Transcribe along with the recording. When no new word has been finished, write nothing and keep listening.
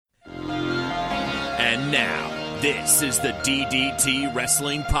And now, this is the DDT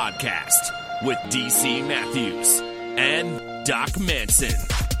Wrestling Podcast with DC Matthews and Doc Manson.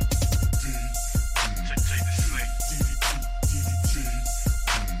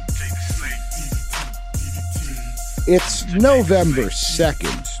 It's November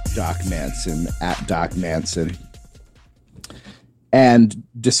 2nd, Doc Manson, at Doc Manson. And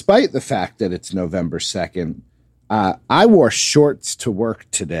despite the fact that it's November 2nd, I wore shorts to work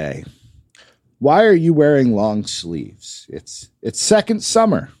today. Why are you wearing long sleeves? It's second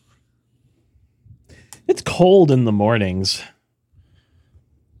summer. It's cold in the mornings.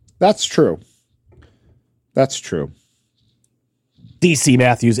 That's true. That's true. DC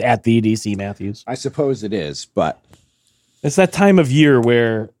Matthews at the DC Matthews. I suppose it is, but it's that time of year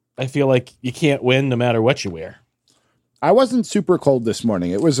where I feel like you can't win no matter what you wear. I wasn't super cold this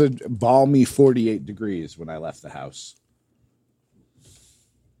morning. It was a balmy 48 degrees when I left the house.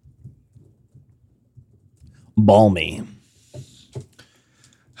 Balmy.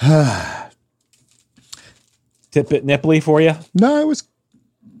 Tip it nipply for you? No, it was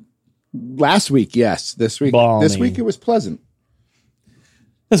last week. Yes, this week. Balmy. This week it was pleasant.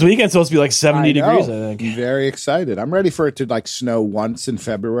 This weekend's supposed to be like 70 degrees, I think. I'm very excited. I'm ready for it to like snow once in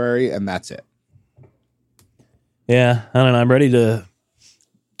February, and that's it. Yeah, I don't know. I'm ready to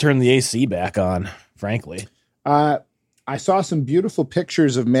turn the AC back on, frankly. I saw some beautiful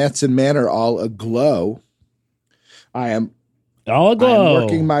pictures of Manson Manor all aglow. I'm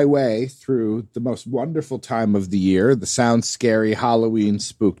working my way through the most wonderful time of the year, the Sounds Scary Halloween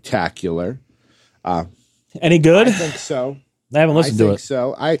Spooktacular. Any good? I think so. I haven't listened to it. I think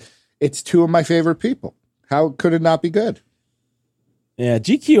so. It's two of my favorite people. How could it not be good? Yeah,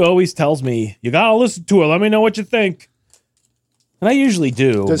 GQ always tells me, you got to listen to it. Let me know what you think. And I usually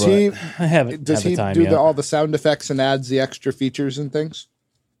do. Does he? I haven't. Does he do all the sound effects and adds the extra features and things?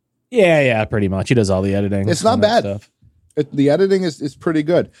 Yeah, pretty much. He does all the editing. It's not bad. The editing is pretty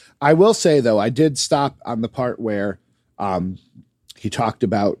good. I will say, though, I did stop on the part where he talked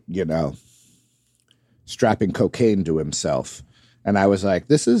about, strapping cocaine to himself. And I was like,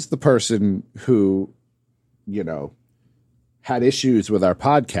 this is the person who, had issues with our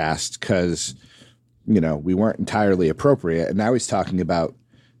podcast because, we weren't entirely appropriate. And now he's talking about,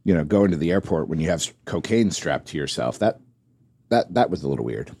 going to the airport when you have cocaine strapped to yourself. That was a little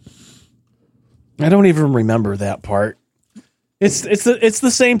weird. I don't even remember that part. It's the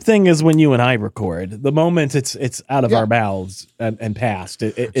same thing as when you and I record. The moment it's out of our mouths and past,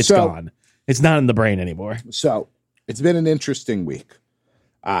 it's gone. It's not in the brain anymore. So it's been an interesting week.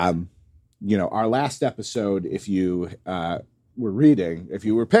 Our last episode, if you if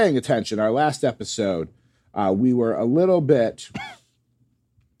you were paying attention, our last episode, we were a little bit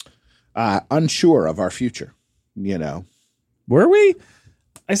unsure of our future, Were we?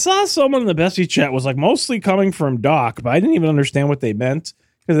 I saw someone in the Bestie chat was like mostly coming from Doc, but I didn't even understand what they meant.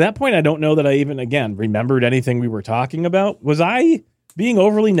 Because at that point, I don't know that I even, remembered anything we were talking about. Was I being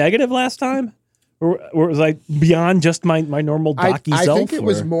overly negative last time? Or was I beyond just my normal Doc-y self? I think it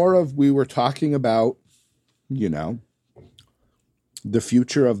was more of we were talking about, the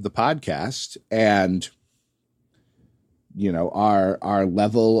future of the podcast and, our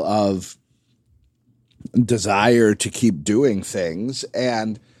level of desire to keep doing things.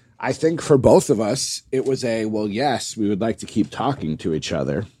 And I think for both of us, it was yes, we would like to keep talking to each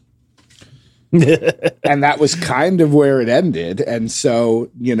other. And that was kind of where it ended. And so,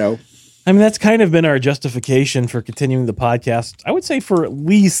 that's kind of been our justification for continuing the podcast. I would say for at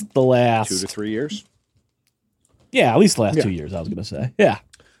least the last 2 to 3 years. Yeah, at least the last 2 years, I was going to say. Yeah.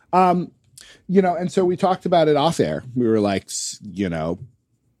 And so we talked about it off air. We were like,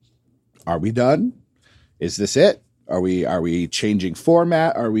 are we done? Is this it? Are we changing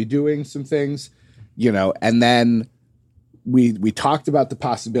format? Are we doing some things? And then we talked about the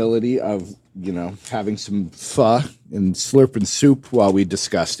possibility of, having some pho and slurping soup while we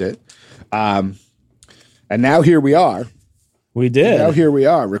discussed it. And now here we are. We did. Now here we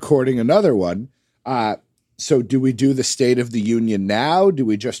are recording another one. So do we do the State of the Union now? Do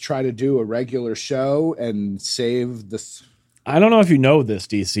we just try to do a regular show and save this? I don't know if you know this,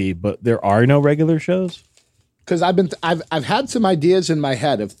 DC, but there are no regular shows. Because I've had some ideas in my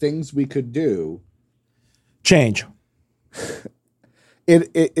head of things we could do. Change.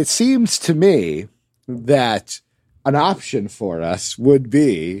 It seems to me that an option for us would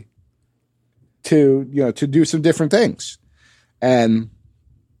be to do some different things. And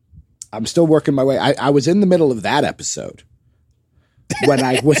I'm still working my way. I was in the middle of that episode when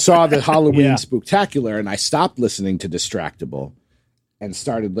I saw the Halloween Spooktacular, and I stopped listening to Distractible and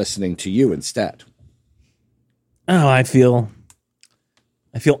started listening to you instead. Oh, I feel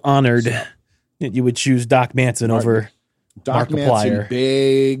honored You would choose Doc Manson over Doc Markiplier. Manson,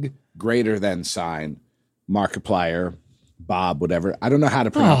 big, greater than sign, Markiplier, Bob, whatever. I don't know how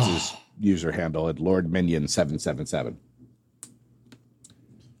to pronounce his user handle at Lord Minion 777.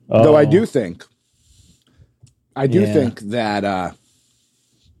 Though I do think that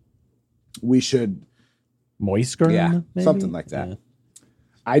we should Moiskern, maybe? something like that. Yeah.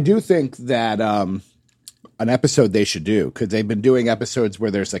 I do think that an episode they should do, because they've been doing episodes where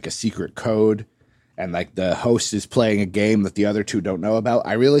there's like a secret code and like the host is playing a game that the other two don't know about.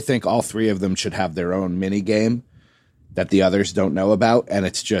 I really think all three of them should have their own mini game that the others don't know about, and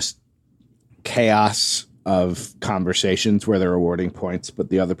it's just chaos of conversations where they're awarding points, but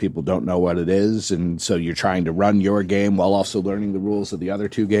the other people don't know what it is, and so you're trying to run your game while also learning the rules of the other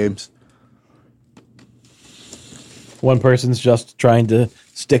two games. One person's just trying to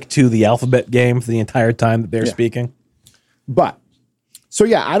stick to the alphabet game for the entire time that they're speaking. But so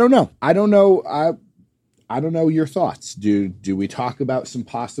yeah, I don't know. I don't know your thoughts. Do we talk about some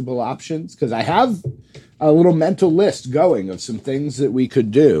possible options? Because I have a little mental list going of some things that we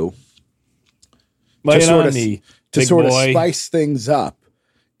could do to sort of spice things up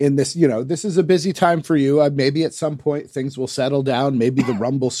in this. You know, this is a busy time for you. Maybe at some point things will settle down. Maybe the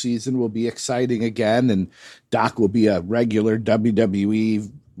Rumble season will be exciting again, and Doc will be a regular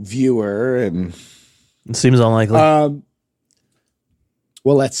WWE viewer. And it seems unlikely.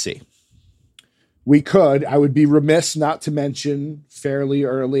 Well, let's see. I would be remiss not to mention fairly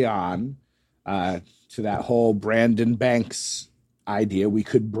early on to that whole Brandon Banks idea. We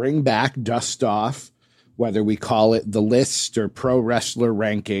could bring back, dust off, whether we call it The List or Pro Wrestler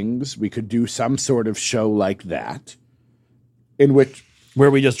Rankings. We could do some sort of show like that where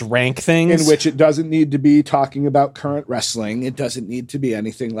we just rank things, in which it doesn't need to be talking about current wrestling. It doesn't need to be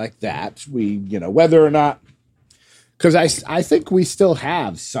anything like that. Whether or not, because I think we still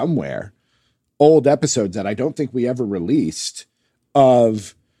have somewhere old episodes that I don't think we ever released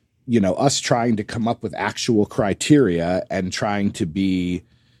of, us trying to come up with actual criteria and trying to be,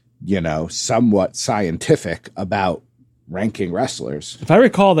 somewhat scientific about ranking wrestlers. If I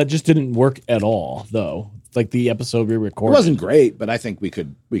recall, that just didn't work at all, though. Like the episode we recorded. It wasn't great, but I think we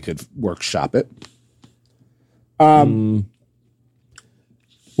could workshop it.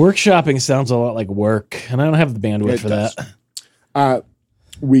 Workshopping sounds a lot like work, and I don't have the bandwidth for that.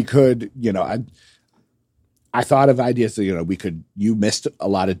 We could, I thought of ideas that, you missed a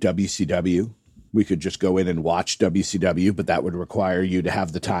lot of WCW. We could just go in and watch WCW, but that would require you to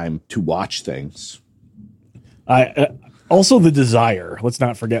have the time to watch things. Also the desire. Let's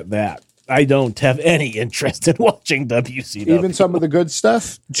not forget that. I don't have any interest in watching WCW. Even some of the good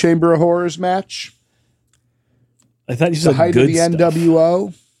stuff. Chamber of Horrors match. I thought you said the height good of the stuff.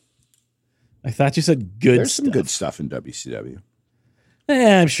 NWO. I thought you said good There's stuff. some good stuff in WCW.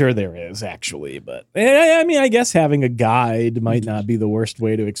 I'm sure there is, actually. But, I guess having a guide might not be the worst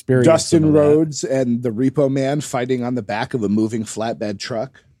way to experience Dustin Rhodes and the Repo Man fighting on the back of a moving flatbed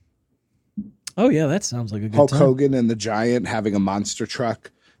truck. Oh, yeah, that sounds like a good Hulk time. Hogan and the Giant having a monster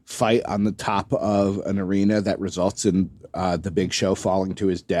truck fight on the top of an arena that results in the Big Show falling to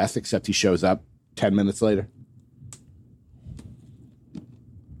his death, except he shows up 10 minutes later.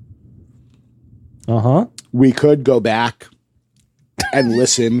 Uh-huh. We could go back and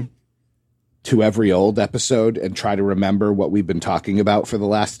listen to every old episode and try to remember what we've been talking about for the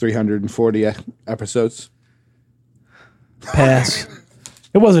last 340 episodes. Pass.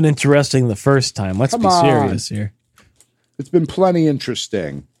 It wasn't interesting the first time. Let's be serious here. It's been plenty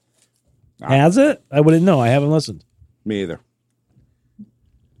interesting. Has it? I wouldn't know. I haven't listened. Me either.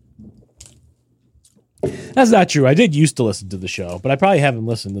 That's not true. I did used to listen to the show, but I probably haven't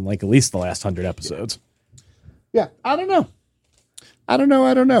listened in like at least the last 100 episodes. Yeah, I don't know. I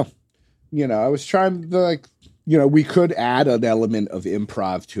was trying to we could add an element of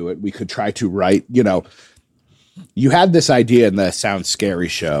improv to it. We could try to write, you had this idea in the Sounds Scary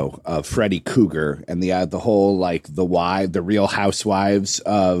show of Freddy Cougar and the whole the Real Housewives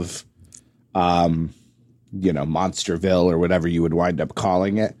of Monsterville or whatever you would wind up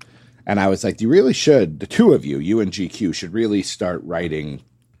calling it. And I was like, you really should, the two of you and GQ should really start writing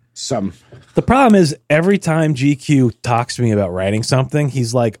some. The problem is every time GQ talks to me about writing something,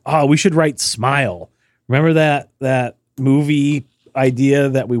 he's like, oh, we should write Smile. Remember that movie idea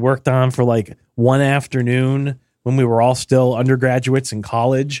that we worked on for like one afternoon when we were all still undergraduates in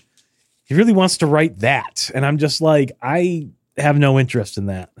college? He really wants to write that. And I'm just like, I have no interest in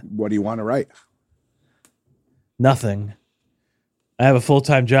that. What do you want to write? Nothing. I have a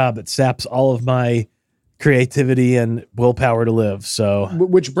full-time job that saps all of my creativity and willpower to live. So,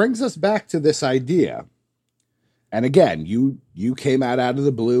 which brings us back to this idea And again, you came out of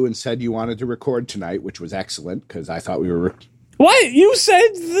the blue and said you wanted to record tonight, which was excellent because I thought we were. What? You said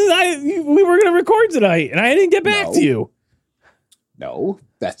we were going to record tonight, and I didn't get back to you. No,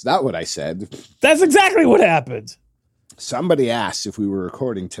 that's not what I said. That's exactly what happened. Somebody asked if we were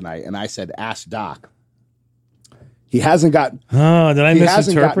recording tonight, and I said, ask Doc. He hasn't gotten. Oh, did I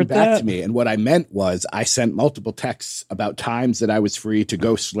misinterpret back that? to me? And what I meant was I sent multiple texts about times that I was free to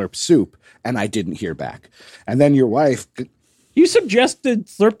go slurp soup, and I didn't hear back. And then your wife. You suggested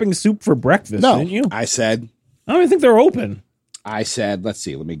slurping soup for breakfast, didn't you? I said. I don't even think they're open. I said, let's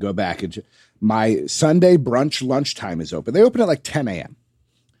see, let me go back. My Sunday brunch lunchtime is open. They open at like 10 a.m.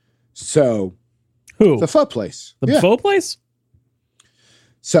 So. Who? The pho place. The pho place?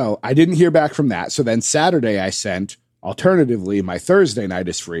 So I didn't hear back from that. So then Saturday I sent, alternatively, my Thursday night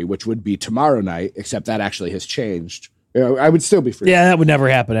is free, which would be tomorrow night, except that actually has changed. I would still be free. Yeah, that would never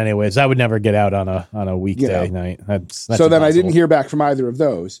happen anyways. I would never get out on a weekday night. That's so then impossible. I didn't hear back from either of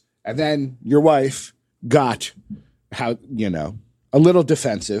those. And then your wife got, a little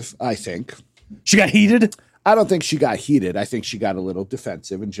defensive, I think. She got heated? I don't think she got heated. I think she got a little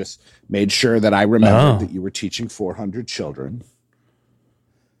defensive and just made sure that I remembered that you were teaching 400 children.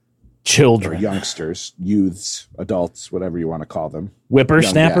 Or youngsters, youths, adults, whatever you want to call them.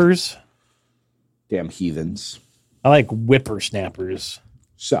 Whippersnappers? Damn heathens. I like whippersnappers.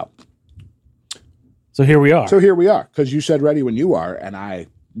 So here we are. Because you said ready when you are, and I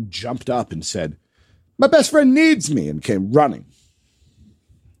jumped up and said, my best friend needs me, and came running.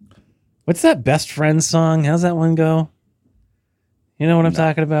 What's that best friend song? How's that one go? You know what I'm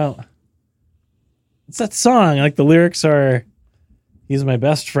talking about? It's that song. Like the lyrics are, he's my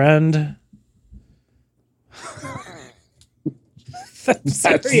best friend.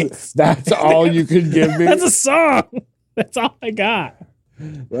 That's all you can give me? That's a song. That's all I got.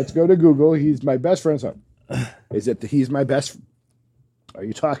 Let's go to Google. He's my best friend song. Is it he's my best? Are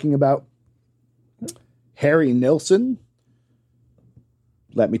you talking about Harry Nilsson?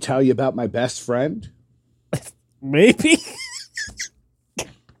 Let me tell you about my best friend. Maybe.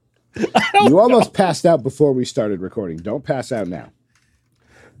 You almost passed out before we started recording. Don't pass out now.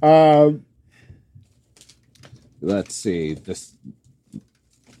 Let's see.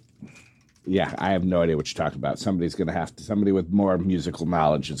 Yeah, I have no idea what you're talking about. Somebody with more musical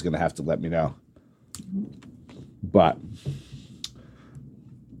knowledge is going to have to let me know. But.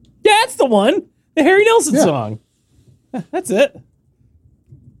 Yeah, that's the one. The Harry Nilsson song. That's it.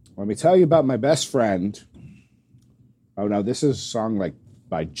 Let me tell you about my best friend. Oh, no, this is a song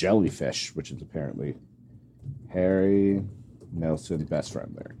by Jellyfish, which is apparently Harry Nilsson, best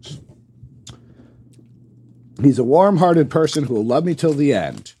friend lyrics. He's a warm-hearted person who will love me till the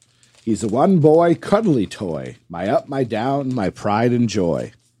end. He's a one-boy cuddly toy, my up, my down, my pride and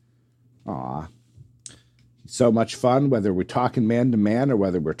joy. Aw. So much fun, whether we're talking man to man or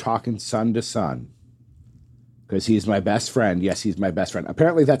whether we're talking son to son. Because he's my best friend. Yes, he's my best friend.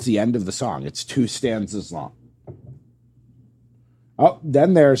 Apparently that's the end of the song. It's 2 stanzas long. Oh,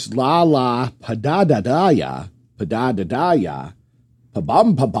 then there's la la padadadaya, padadadaya,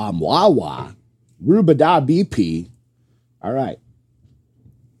 pabam pabam wawa, rubada BP. All right.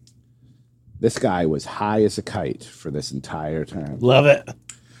 This guy was high as a kite for this entire time. Love it.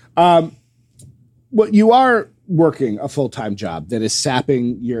 Well, you are working a full-time job that is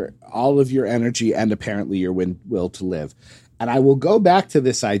sapping all of your energy and apparently your will to live. And I will go back to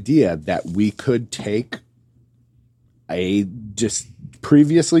this idea that we could take a just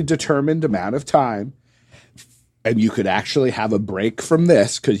previously determined amount of time and you could actually have a break from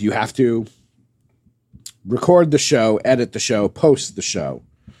this because you have to record the show, edit the show, post the show,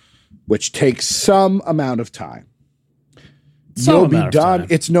 which takes some amount of time. You'll be done.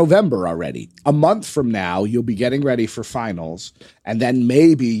 It's November already. A month from now, you'll be getting ready for finals, and then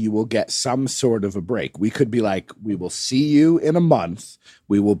maybe you will get some sort of a break. We could be like, we will see you in a month.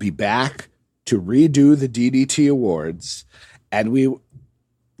 We will be back to redo the DDT Awards, and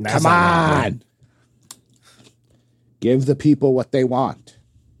come on. Give the people what they want.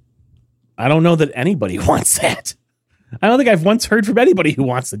 I don't know that anybody wants that. I don't think I've once heard from anybody who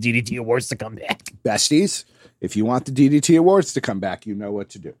wants the DDT Awards to come back. Besties, if you want the DDT Awards to come back, you know what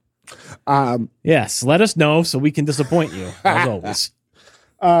to do. Yes, let us know so we can disappoint you, as always.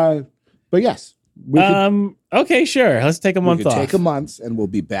 But yes. Okay, sure. Let's take a month off. Take a month, and we'll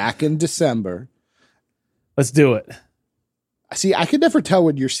be back in December. Let's do it. See, I can never tell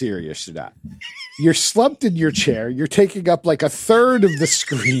when you're serious or not. You're slumped in your chair. You're taking up like a third of the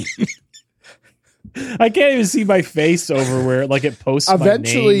screen. I can't even see my face over where it posts.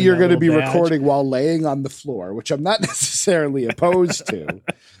 Eventually, you're going to be badge. recording while laying on the floor, which I'm not necessarily opposed to.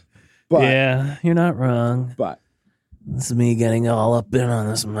 But yeah, you're not wrong. But This is me getting all up in on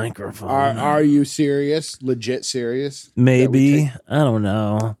this microphone. Are you serious? Legit serious? Maybe. I don't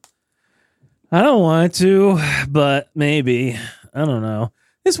know. I don't want to, but maybe. I don't know.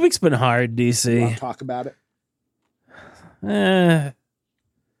 This week's been hard, You DC. want to talk about it?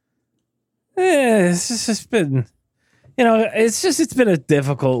 It's just been, it's been a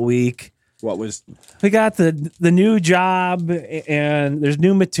difficult week. What was We got the new job, and there's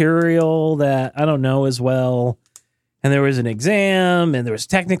new material that I don't know as well. And there was an exam, and there was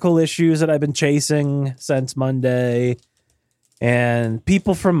technical issues that I've been chasing since Monday. And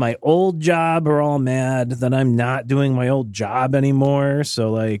people from my old job are all mad that I'm not doing my old job anymore.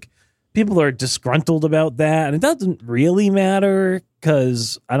 So, like, people are disgruntled about that. And it doesn't really matter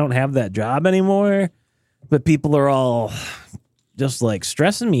because I don't have that job anymore. But people are all just, like,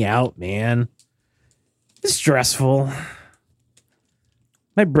 stressing me out, man. It's stressful.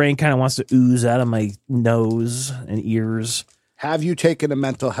 My brain kind of wants to ooze out of my nose and ears. Have you taken a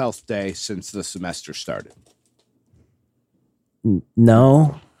mental health day since the semester started?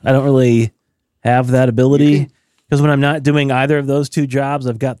 No, I don't really have that ability because when I'm not doing either of those two jobs,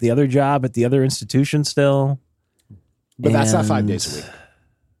 I've got the other job at the other institution still. But that's not 5 days a week.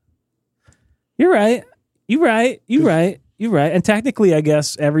 You're right. And technically, I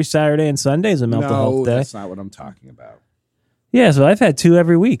guess every Saturday and Sunday is a mental health day. That's not what I'm talking about. Yeah, so I've had 2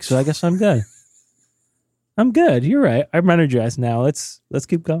 every week, so I guess I'm good. I'm good. You're right. I'm energized now. Let's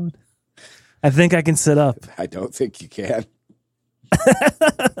keep going. I think I can sit up. I don't think you can.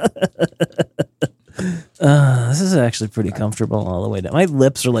 This is actually pretty comfortable all the way down. My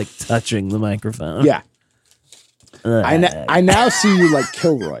lips are like touching the microphone. Yeah. I now see you like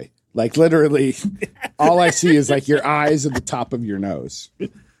Kilroy. Like literally, all I see is like your eyes at the top of your nose.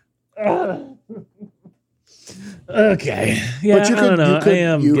 Okay. Yeah, But I don't know. I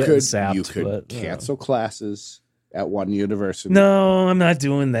am getting sapped. You could cancel classes at one university. No, I'm not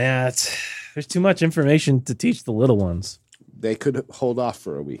doing that. There's too much information to teach the little ones. They could hold off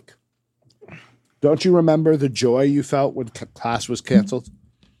for a week. Don't you remember the joy you felt when class was canceled?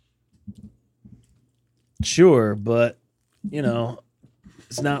 Sure, but,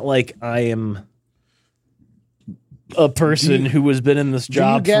 it's not like I am a person who has been in this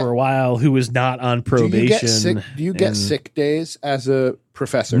job for a while who is not on probation. Do you get sick days as a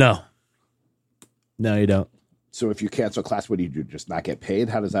professor? No. No, you don't. So if you cancel class, what do you do? Just not get paid?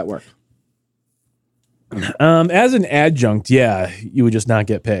 How does that work? As an adjunct, yeah, you would just not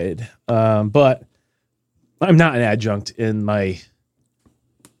get paid. But I'm not an adjunct in the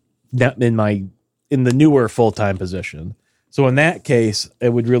newer full-time position. So in that case, it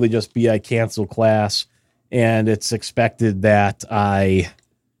would really just be I cancel class, and it's expected that I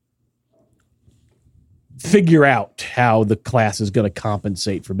figure out how the class is going to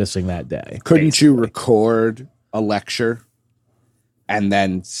compensate for missing that day. Couldn't you record a lecture and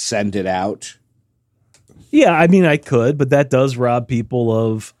then send it out? Yeah, I mean, I could, but that does rob people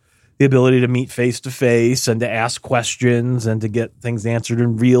of the ability to meet face-to-face and to ask questions and to get things answered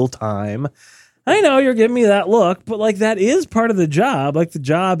in real time. I know you're giving me that look, but like that is part of the job. Like the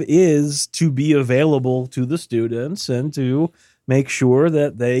job is to be available to the students and to make sure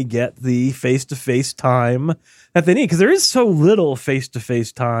that they get the face-to-face time that they need. Because there is so little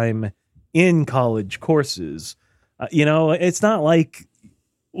face-to-face time in college courses. It's not like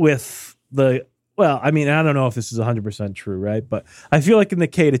with I don't know if this is 100% true, right? But I feel like in the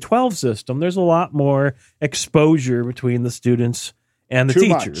K-12 system, there's a lot more exposure between the students and the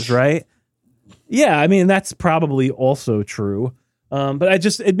teachers, right? Yeah, I mean, that's probably also true. But it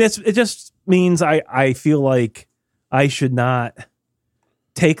just means I feel like I should not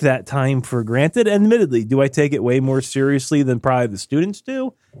take that time for granted. Admittedly, do I take it way more seriously than probably the students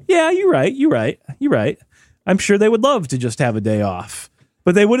do? Yeah, you're right. I'm sure they would love to just have a day off.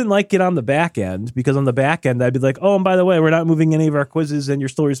 But they wouldn't like it on the back end, because on the back end, I'd be like, oh, and by the way, we're not moving any of our quizzes and you're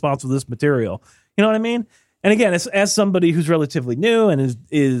still responsible for this material. You know what I mean? And again, as somebody who's relatively new and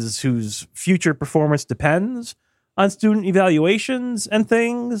whose future performance depends on student evaluations and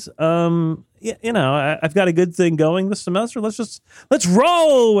things, I've got a good thing going this semester. Let's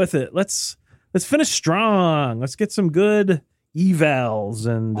roll with it. Let's finish strong. Let's get some good evals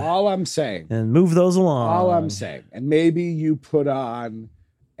and all I'm saying, and move those along. All I'm saying, and maybe you put on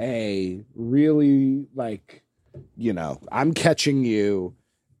a really I'm catching you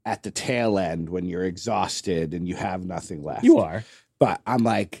at the tail end when you're exhausted and you have nothing left. You are. But I'm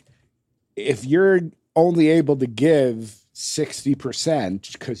like, if you're only able to give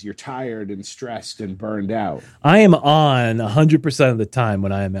 60% because you're tired and stressed and burned out. I am on 100% of the time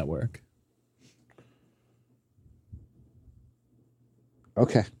when I am at work.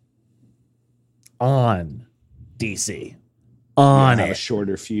 Okay. On. DC. You On have a it.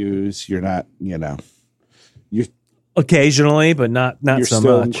 shorter fuse. You're not, you're Occasionally, but not you're so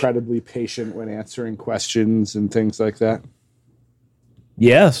still much. incredibly patient when answering questions and things like that.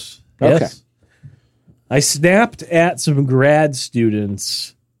 Yes. Okay. Yes. I snapped at some grad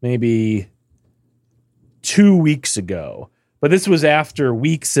students maybe 2 weeks ago, but this was after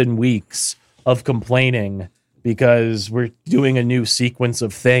weeks and weeks of complaining because we're doing a new sequence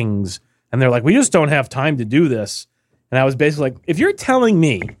of things. And they're like, we just don't have time to do this. And I was basically like, if you're telling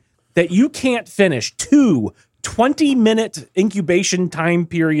me that you can't finish 2 20-minute incubation time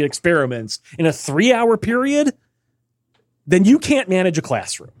period experiments in a 3-hour period, then you can't manage a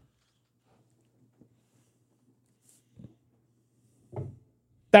classroom.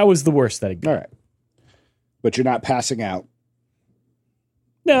 That was the worst that I got. All right. But you're not passing out.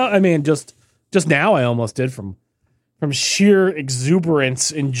 No, I mean, just now I almost did from sheer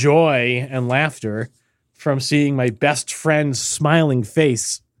exuberance and joy and laughter from seeing my best friend's smiling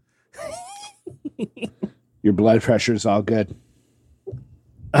face. Your blood pressure's all good.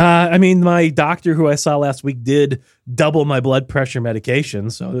 I mean, my doctor who I saw last week did double my blood pressure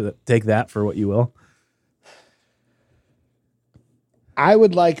medication, so take that for what you will. I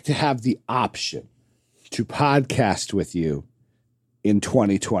would like to have the option to podcast with you in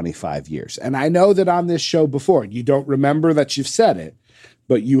 20, 25 years. And I know that on this show before, you don't remember that you've said it,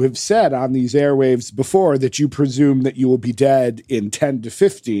 but you have said on these airwaves before that you presume that you will be dead in 10 to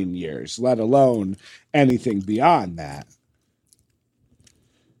 15 years, let alone anything beyond that.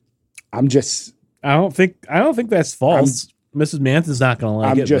 I don't think that's false. Mrs. Manth's not going to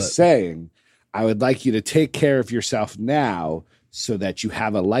like it. I'm just saying, I would like you to take care of yourself now so that you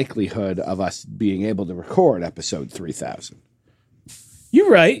have a likelihood of us being able to record episode 3000. You're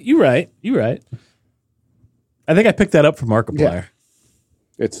right. I think I picked that up from Markiplier. Yeah.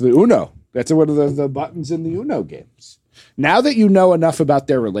 It's the Uno. That's one of the buttons in the Uno games. Now that you know enough about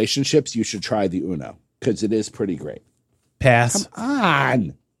their relationships, you should try the Uno because it is pretty great. Pass. Come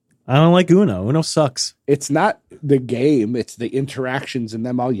on. I don't like Uno. Uno sucks. It's not the game. It's the interactions and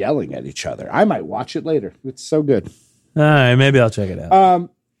them all yelling at each other. I might watch it later. It's so good. All right, maybe I'll check it out.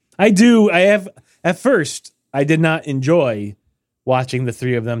 At first, I did not enjoy watching the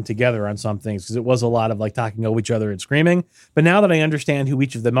three of them together on some things because it was a lot of like talking over each other and screaming. But now that I understand who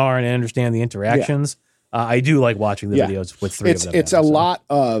each of them are and I understand the interactions, I do like watching the videos with three of them. It's a lot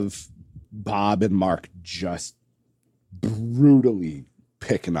of Bob and Mark just brutally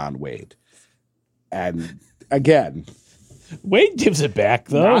picking on Wade. And again, Wade gives it back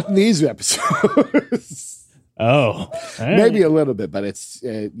though. not in these episodes. Oh, maybe a little bit, but it's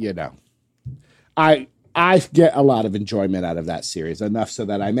I get a lot of enjoyment out of that series, enough so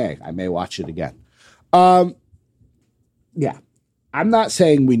that I may watch it again. Yeah, I'm not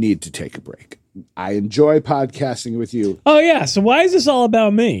saying we need to take a break. I enjoy podcasting with you. Oh yeah, so why is this all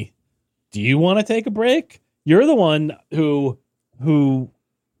about me? Do you want to take a break? You're the one who you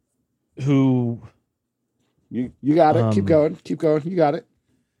got it. Keep going. You got it.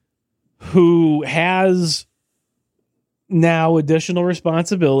 Who has now additional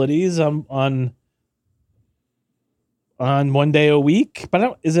responsibilities on 1 day a week?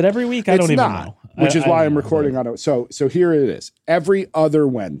 But is it every week? I don't even know. Which is why I'm recording on it. So here it is. Every other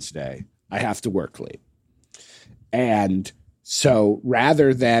Wednesday, I have to work late. And so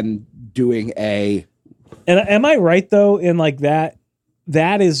rather than doing And am I right though in like that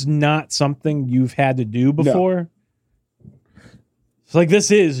is not something you've had to do before? No. So like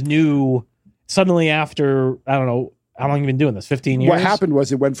this is new suddenly after, I don't know, how long have you been doing this? 15 years? What happened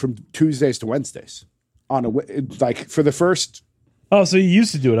was it went from Tuesdays to Wednesdays for the first. Oh, so you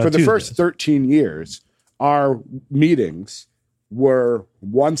used to do it on for the Tuesdays. First 13 years. Our meetings were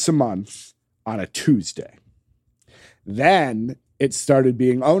once a month on a Tuesday. Then it started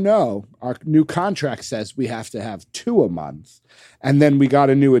being, oh no, our new contract says we have to have 2 a month. And then we got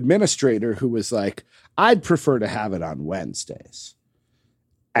a new administrator who was like, I'd prefer to have it on Wednesdays.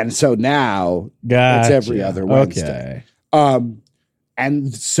 And so now it's every other Wednesday. Okay.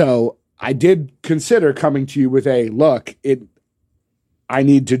 And so I did consider coming to you with I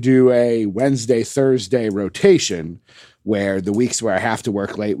need to do a Wednesday, Thursday rotation where the weeks where I have to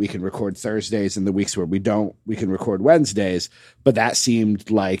work late, we can record Thursdays, and the weeks where we don't, we can record Wednesdays. But that seemed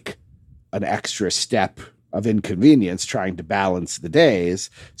like an extra step of inconvenience trying to balance the days.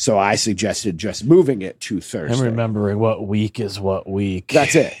 So I suggested just moving it to Thursday. I'm remembering what week is what week.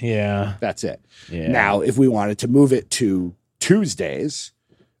 That's it. Yeah. That's it. Yeah. Now, if we wanted to move it to Tuesdays,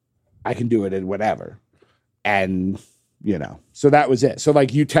 I can do it in whatever. And, so that was it. So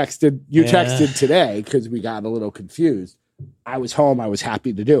like you texted today because we got a little confused. I was home. I was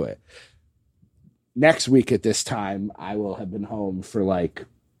happy to do it. next week at this time, I will have been home for like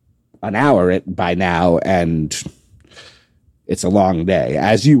an hour by now, and it's a long day.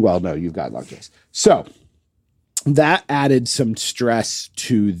 As you well know, you've got long days. So that added some stress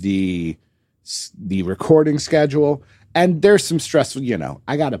to the recording schedule. And there's some stress,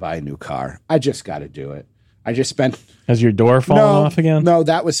 I got to buy a new car. I just got to do it. I just spent. Has your door fallen off again? No,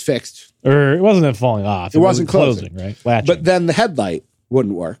 that was fixed. Or it wasn't falling off. It wasn't closing, right? Latching. But then the headlight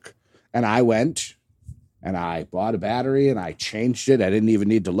wouldn't work. And I went and I bought a battery and I changed it. I didn't even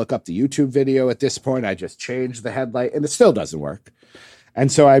need to look up the YouTube video at this point. I just changed the headlight and it still doesn't work.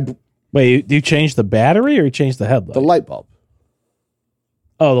 And so Wait, do you change the battery or you change the headlight? The light bulb.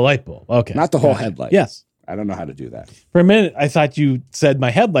 Oh, the light bulb. Okay. Not the whole headlight. Yes. I don't know how to do that. For a minute, I thought you said my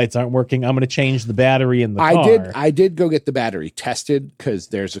headlights aren't working. I'm going to change the battery in the car. I did go get the battery tested because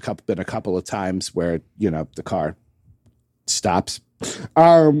there's been a couple of times where, the car stops.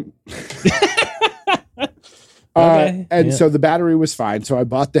 So the battery was fine. So I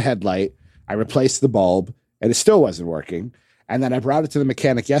bought the headlight. I replaced the bulb and it still wasn't working. And then I brought it to the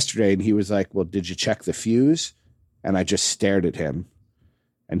mechanic yesterday and he was like, well, did you check the fuse? And I just stared at him.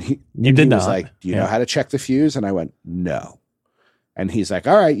 And he was like, do you know how to check the fuse? And I went, no. And he's like,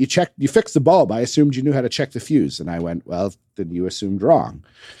 all right, you fixed the bulb. I assumed you knew how to check the fuse. And I went, well, then you assumed wrong.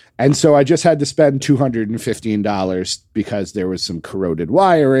 And so I just had to spend $215 because there was some corroded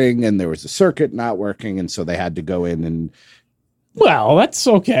wiring and there was a circuit not working. And so they had to go in and. Well, that's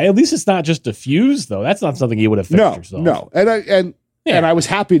okay. At least it's not just a fuse, though. That's not something you would have fixed yourself. No. And I was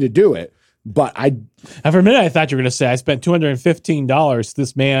happy to do it. But and for a minute, I thought you were going to say I spent $215 to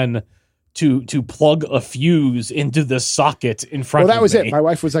this man to plug a fuse into the socket in front of me. Well, that was it. My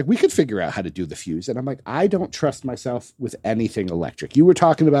wife was like, we could figure out how to do the fuse. And I'm like, I don't trust myself with anything electric. You were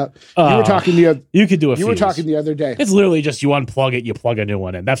talking about, you could do a fuse. You were talking the other day. It's literally just you unplug it, you plug a new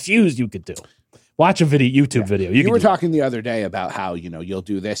one in. That fuse you could do. Watch a YouTube video. You were talking the other day about how, you'll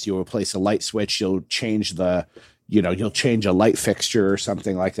do this, you'll replace a light switch, you'll change you'll change a light fixture or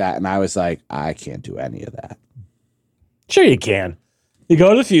something like that. And I was like, I can't do any of that. Sure you can. You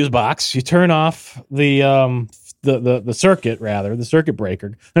go to the fuse box, you turn off the circuit, the circuit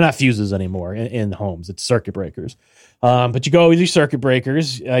breaker. They're not fuses anymore in homes. It's circuit breakers. But you go with your circuit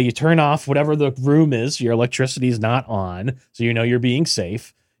breakers, you turn off whatever the room is. Your electricity is not on, so you're being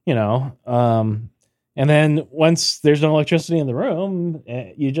safe, and then once there's no electricity in the room,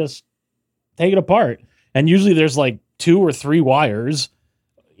 you just take it apart. And usually there's like 2 or 3 wires.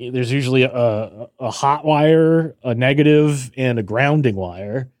 There's usually a hot wire, a negative, and a grounding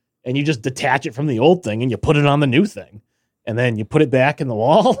wire. And you just detach it from the old thing and you put it on the new thing. And then you put it back in the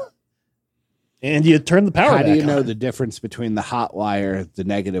wall and you turn the power back on. How do you know the difference between the hot wire, the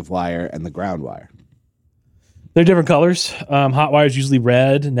negative wire, and the ground wire? They're different colors. Hot wire is usually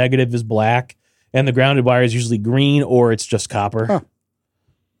red, negative is black, and the grounded wire is usually green or it's just copper. Huh.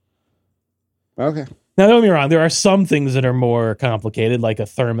 Okay. Now, don't get me wrong, there are some things that are more complicated, like a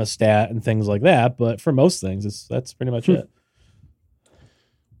thermostat and things like that, but for most things, that's pretty much it.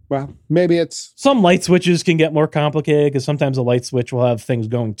 Well, maybe it's... Some light switches can get more complicated, because sometimes a light switch will have things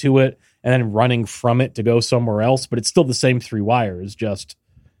going to it and then running from it to go somewhere else, but it's still the same 3 wires,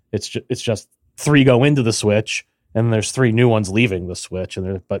 it's just 3 go into the switch, and there's 3 new ones leaving the switch,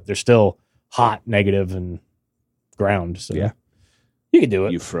 but they're still hot, negative, and ground. So yeah. You can do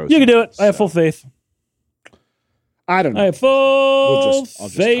it. You froze. You can do it. I have full faith. I don't know. I have full faith. I'll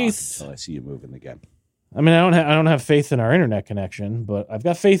just talk until I see you moving again. I mean, I don't have faith in our internet connection, but I've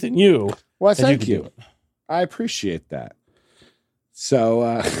got faith in you. Well, thank you. I appreciate that.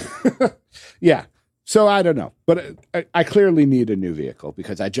 So, yeah. So I don't know, but I clearly need a new vehicle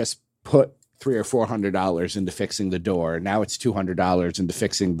because I just put $300 or $400 into fixing the door. Now it's $200 into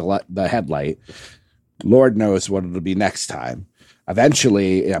fixing the headlight. Lord knows what it'll be next time.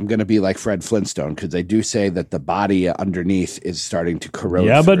 Eventually, I'm going to be like Fred Flintstone because they do say that the body underneath is starting to corrode.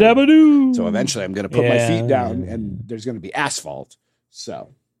 Yabba dabba doo. So eventually, I'm going to put my feet down, and there's going to be asphalt.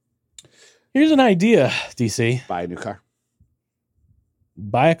 So, here's an idea, DC. Buy a new car.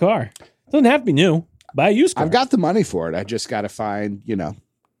 Buy a car. Doesn't have to be new. Buy a used car. I've got the money for it. I just got to find.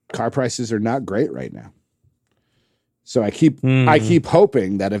 Car prices are not great right now. So I keep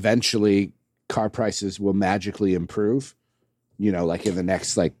hoping that eventually car prices will magically improve. Like in the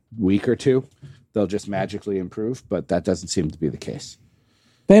next week or two, they'll just magically improve, but that doesn't seem to be the case.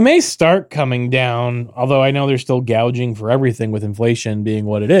 They may start coming down, although I know they're still gouging for everything with inflation being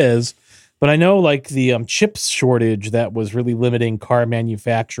what it is. But I know the chips shortage that was really limiting car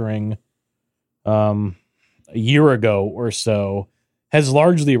manufacturing a year ago or so has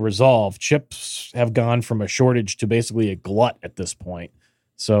largely resolved. Chips have gone from a shortage to basically a glut at this point.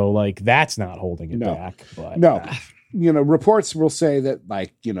 So like that's not holding it No. back. But No. Reports will say that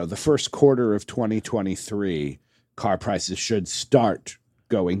like, the first quarter of 2023 car prices should start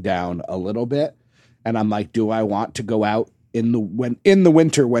going down a little bit. And I'm like, do I want to go out in the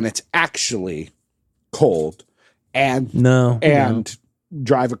winter when it's actually cold and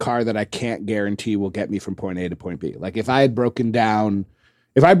drive a car that I can't guarantee will get me from point A to point B? Like if I break down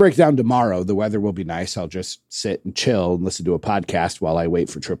tomorrow, the weather will be nice. I'll just sit and chill and listen to a podcast while I wait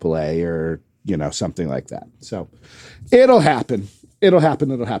for AAA or, something like that. So it'll happen. It'll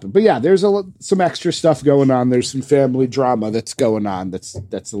happen. But yeah, there's some extra stuff going on. There's some family drama that's going on. That's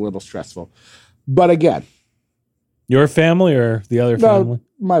a little stressful. But again, your family or the other family?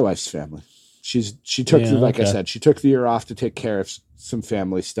 My wife's family. She took I said, she took the year off to take care of some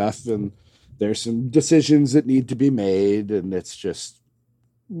family stuff, and there's some decisions that need to be made, and it's just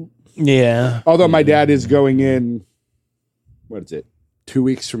Although my dad is going in, 2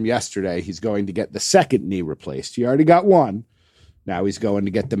 weeks from yesterday, he's going to get the second knee replaced. He already got one. Now he's going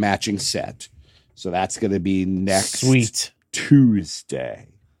to get the matching set. So that's going to be next Tuesday.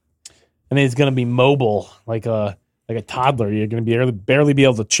 And he's going to be mobile like a toddler. You're going to barely be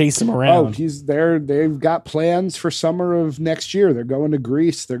able to chase him around. Oh, he's there. They've got plans for summer of next year. They're going to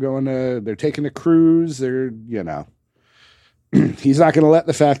Greece. They're taking a cruise. He's not going to let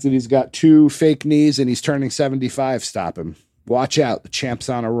the fact that he's got 2 fake knees and he's turning 75 stop him. Watch out. The champ's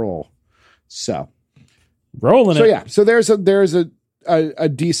on a roll. So rolling it. So yeah. So there's a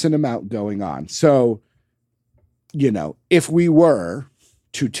decent amount going on. So, if we were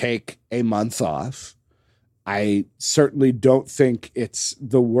to take a month off, I certainly don't think it's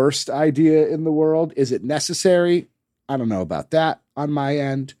the worst idea in the world. Is it necessary? I don't know about that on my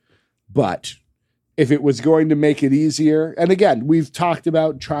end, but if it was going to make it easier, and again, we've talked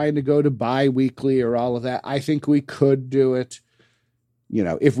about trying to go to bi-weekly or all of that. I think we could do it.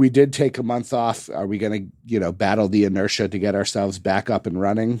 If we did take a month off, are we going to, battle the inertia to get ourselves back up and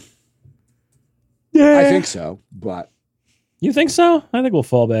running? Yeah, I think so. But you think so? I think we'll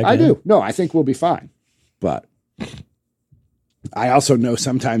fall back. I do. No, I think we'll be fine. But I also know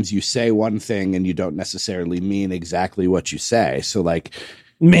sometimes you say one thing and you don't necessarily mean exactly what you say. So like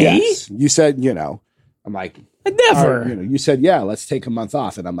me, yes, you said, I'm like, never. You said, yeah, let's take a month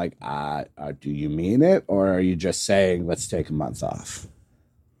off. And I'm like, do you mean it? Or are you just saying, let's take a month off?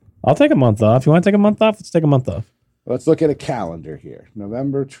 I'll take a month off. You want to take a month off? Let's take a month off. Let's look at a calendar here.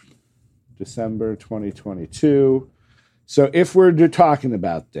 December 2022. So if we're talking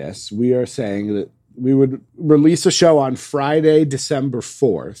about this, we are saying that we would release a show on Friday, December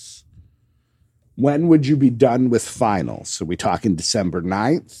 4th. When would you be done with finals? Are we talking December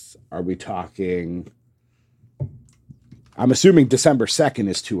 9th? Are we talking... I'm assuming December 2nd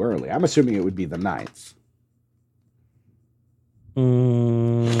is too early. I'm assuming it would be the 9th.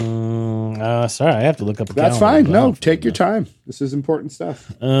 Sorry, I have to look up the That's calendar. fine. No, take your time. This is important stuff.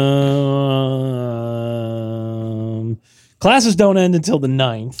 Classes don't end until the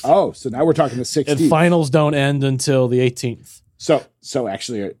 9th. Oh, so now we're talking the 16th. And finals don't end until the 18th. So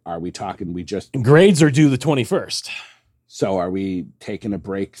actually, are we talking, grades are due the 21st. So are we taking a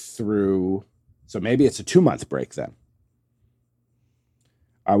break through, so maybe it's a 2-month break then.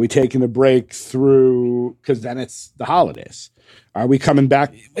 Are we taking a break through, because then it's the holidays. Are we coming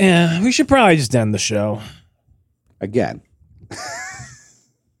back? Yeah, we should probably just end the show. Again.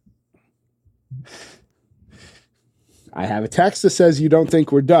 I have a text that says you don't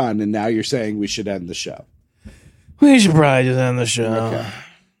think we're done, and now you're saying we should end the show. We should probably just end the show. Okay.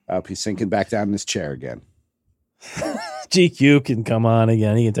 I hope he's sinking back down in his chair again. GQ can come on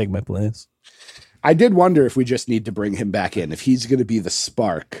again. He can take my place. I did wonder if we just need to bring him back in, if he's going to be the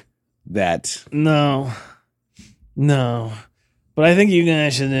spark that... No. But I think you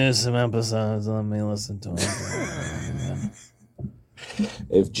guys should do some episodes. Let me listen to them.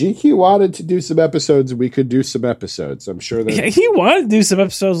 If GQ wanted to do some episodes, we could do some episodes. I'm sure that... He wanted to do some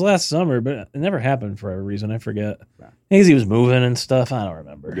episodes last summer, but it never happened for a reason. I forget. Because he was moving and stuff. I don't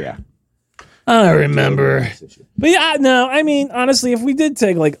remember. Yeah. I don't remember. But yeah, no, I mean, honestly, if we did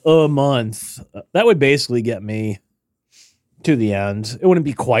take like a month, that would basically get me to the end. It wouldn't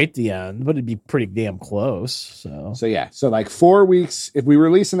be quite the end, but it'd be pretty damn close. So yeah. So like 4 weeks, if we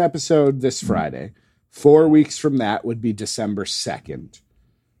release an episode this Friday, 4 weeks from that would be December 2nd.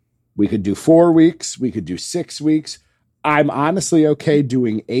 We could do 4 weeks. We could do 6 weeks. I'm honestly okay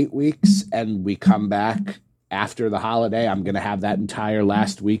doing 8 weeks, and we come back after the holiday. I'm going to have that entire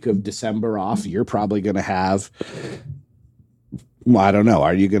last week of December off. You're probably going to have, well, I don't know.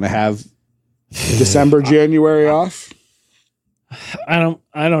 Are you going to have December, January off? I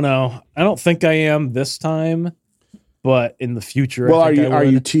don't know. I don't think I am this time. but in the future, Well, I think are I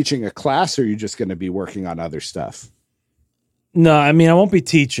would. you teaching a class, or are you just going to be working on other stuff? No, I mean, I won't be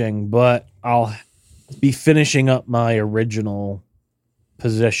teaching, but I'll be finishing up my original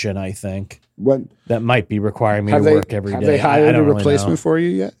position, I think. When That might be requiring me to work every day. Have they hired I a don't really replacement know. for you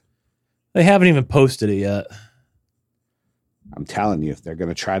yet? They haven't even posted it yet. I'm telling you, they're going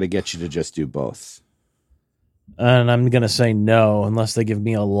to try to get you to just do both. And I'm going to say no unless they give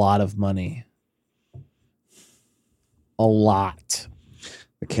me a lot of money. A lot.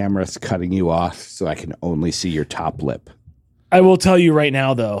 The camera's cutting you off, so I can only see your top lip. I will tell you right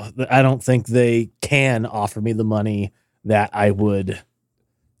now, though, that I don't think they can offer me the money that I would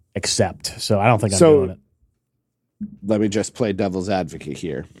accept. So I don't think I'm doing it. Let me just play devil's advocate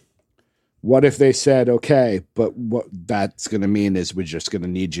here. What if they said, okay, but what that's going to mean is we're just going to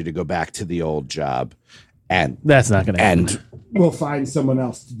need you to go back to the old job, and That's not going to happen. and we'll find someone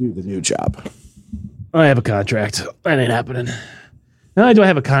else to do the new job. I have a contract. That ain't happening. Not only do I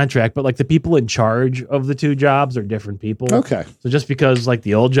have a contract, but like the people in charge of the two jobs are different people. Okay, So just because like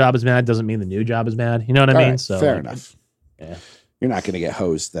the old job is mad doesn't mean the new job is mad. You know what I all mean? right, So fair like, enough. Yeah. You're not going to get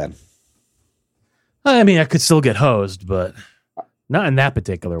hosed then. I mean, I could still get hosed, but not in that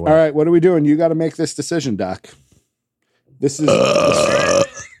particular way. All right, what are we doing? You got to make this decision, Doc. This is.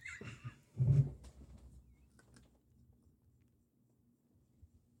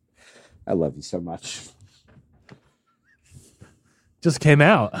 I love you so much. Just came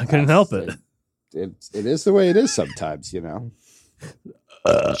out. I couldn't help it. It is the way it is sometimes, you know.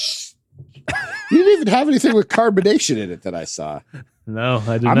 You didn't even have anything with carbonation in it that I saw. No,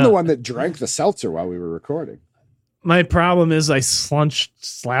 I did I'm not. the one that drank the seltzer while we were recording. My problem is I slunched.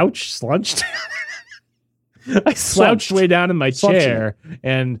 I slouched way down in my chair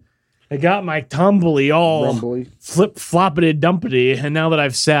and I got my tumbly all Rumbly. flip-floppity dumpity, and now that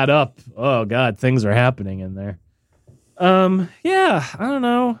I've sat up, oh god, things are happening in there. Yeah, I don't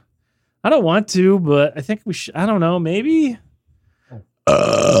know. I don't want to, but I think we should. I don't know, maybe.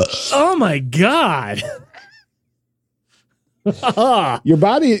 Oh my god. Your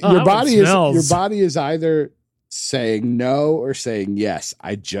body that one smells. your body is either saying no or saying yes.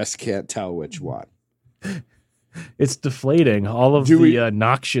 I just can't tell which one. It's deflating. All of the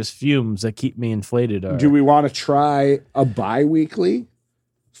noxious fumes that keep me inflated are. Do we want to try a bi-weekly?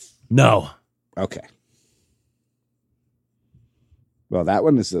 No. Okay. Well, that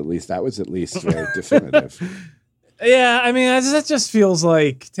was at least very definitive. Yeah, I mean, that just feels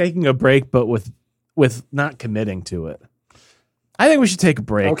like taking a break, but with not committing to it. I think we should take a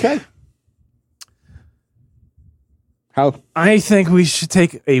break. Okay. How? I think we should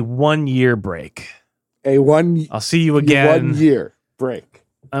take a 1-year break. I'll see you again. 1 year break.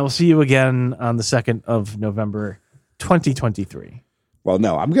 I will see you again on the 2nd of November, 2023. Well,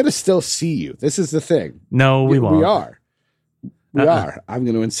 no, I'm going to still see you. This is the thing. No, we won't. We are. We are. I'm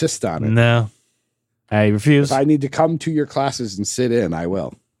going to insist on it. No, I refuse. If I need to come to your classes and sit in, I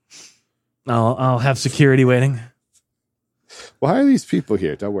will. I'll have security waiting. Why are these people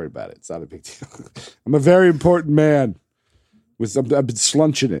here? Don't worry about it. It's not a big deal. I'm a very important man. I've been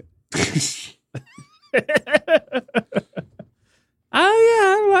slunching it. Yeah,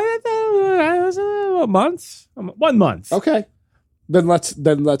 a month. 1 month. Okay. Then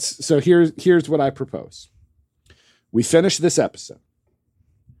let's so here's what I propose. We finish this episode.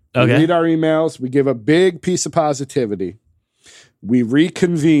 Okay. We read our emails, we give a big piece of positivity. We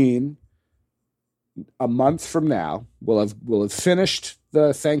reconvene a month from now. We'll have finished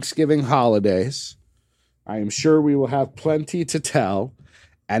the Thanksgiving holidays. I am sure we will have plenty to tell.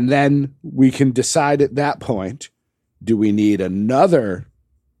 And then we can decide at that point, do we need another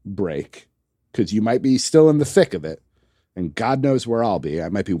break? Because you might be still in the thick of it. And God knows where I'll be. I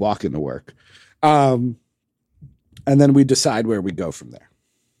might be walking to work. And then we decide where we go from there.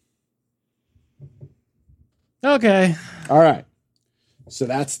 Okay. All right. So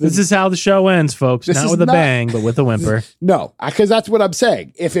this is how the show ends, folks. This Not is with a not- bang, but with a whimper. No, because that's what I'm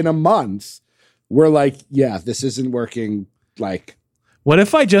saying. If in a month we're like, yeah, this isn't working, like, What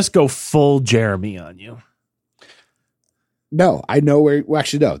if I just go full Jeremy on you? no, I know where. Well,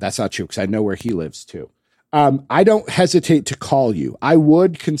 actually, no, that's not true because I know where he lives too. I don't hesitate to call you. I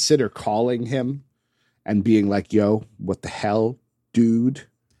would consider calling him and being like, yo, what the hell, dude?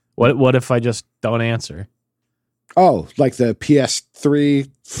 What if I just don't answer? Oh, like the PS3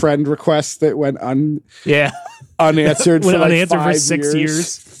 friend request that went Yeah. unanswered for Went like unanswered 5 for 6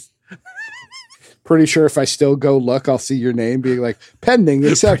 years. Pretty sure if I still go look, I'll see your name being like pending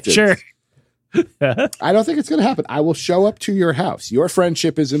accepted. Sure. I don't think it's going to happen. I will show up to your house. Your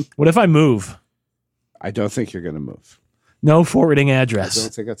friendship is in. What if I move? I don't think you're going to move. No forwarding I address.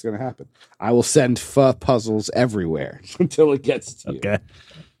 don't think that's going to happen. I will send pho puzzles everywhere until it gets to you. Okay.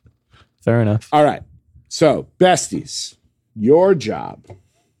 Fair enough. All right. So, besties, your job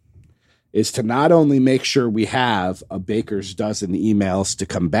is to not only make sure we have a baker's dozen emails to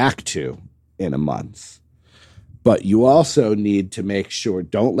come back to in a month, but you also need to make sure,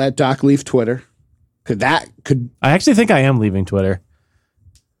 don't let Doc leave Twitter. I actually think I am leaving Twitter.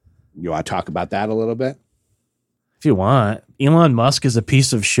 You want to talk about that a little bit? If you want. Elon Musk is a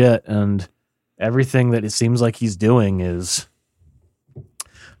piece of shit, and everything that it seems like he's doing is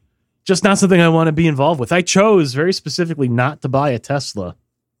just not something I want to be involved with. I chose very specifically not to buy a Tesla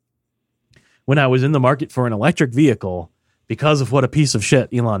when I was in the market for an electric vehicle because of what a piece of shit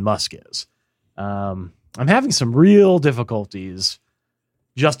Elon Musk is. I'm having some real difficulties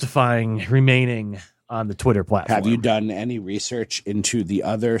justifying remaining on the Twitter platform. Have you done any research into the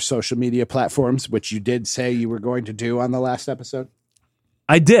other social media platforms, which you did say you were going to do on the last episode?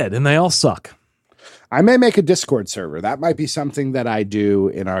 I did, and they all suck. I may make a Discord server. That might be something that I do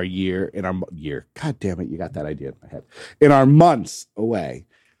in our year. God damn it, you got that idea in my head. In our months away,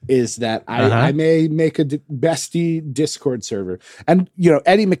 is that I may make a bestie Discord server. And,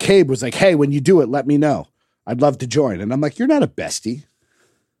 Eddie McCabe was like, hey, when you do it, let me know. I'd love to join. And I'm like, you're not a bestie.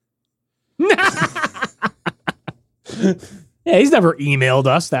 Yeah, he's never emailed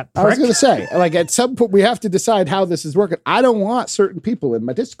us, that prick. I was going to say, like, at some point, we have to decide how this is working. I don't want certain people in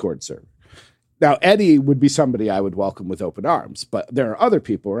my Discord server. Now, Eddie would be somebody I would welcome with open arms, but there are other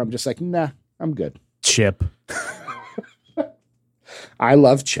people where I'm just like, nah, I'm good. Chip. I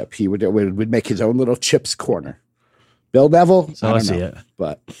love Chip. He would make his own little Chip's corner. Bill Neville, so I don't know,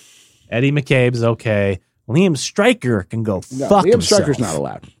 but Eddie McCabe's okay. Liam Stryker can go fuck Liam himself. Stryker's not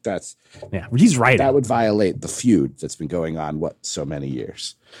allowed. He's right. That would violate the feud that's been going on so many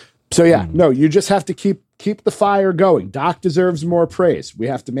years. So no, you just have to keep the fire going. Doc deserves more praise. We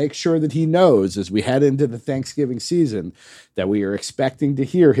have to make sure that he knows as we head into the Thanksgiving season that we are expecting to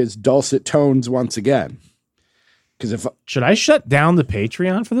hear his dulcet tones once again. Because should I shut down the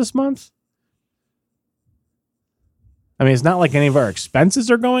Patreon for this month? I mean, it's not like any of our expenses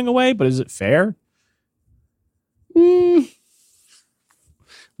are going away, but is it fair?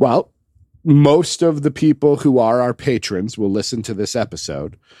 Well, most of the people who are our patrons will listen to this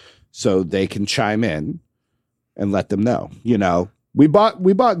episode so they can chime in and let them know. We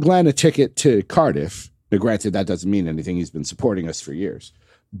bought Glenn a ticket to Cardiff. Now, granted, that doesn't mean anything. He's been supporting us for years.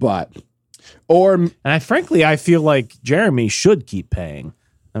 Frankly, I feel like Jeremy should keep paying.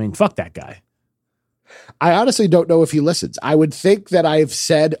 I mean, fuck that guy. I honestly don't know if he listens. I would think that I've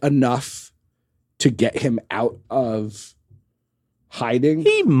said enough to get him out of hiding.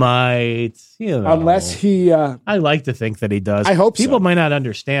 He might, unless he. I like to think that he does. I hope people so. might not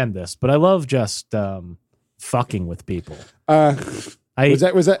understand this, but I love just fucking with people. Was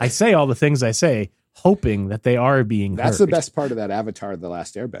that? I say all the things I say, hoping that they are being. That's heard. the best part of that Avatar: The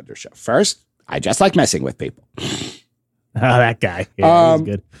Last Airbender show. First, I just like messing with people. That guy. Yeah, he's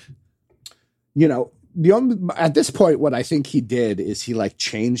good. At this point, what I think he did is he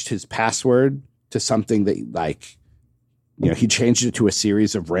changed his password to something that he changed it to a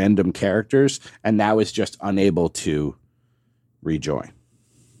series of random characters and now is just unable to rejoin.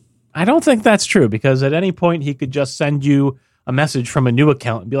 I don't think that's true because at any point he could just send you a message from a new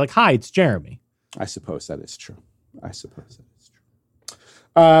account and be like, hi, it's Jeremy. I suppose that is true.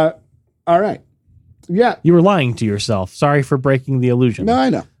 All right. Yeah. You were lying to yourself. Sorry for breaking the illusion. No, I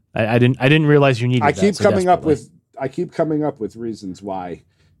know. I didn't realize you needed I keep coming up with reasons why,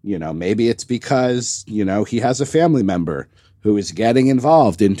 maybe it's because, he has a family member who is getting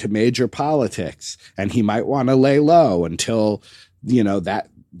involved into major politics and he might want to lay low until,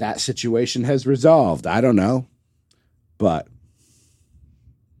 that situation has resolved. I don't know. But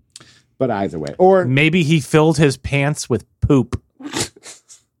either way, or maybe he filled his pants with poop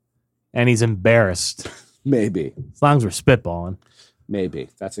and he's embarrassed. Maybe. As long as we're spitballing. Maybe.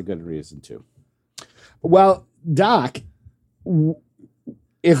 That's a good reason too. Well, Doc,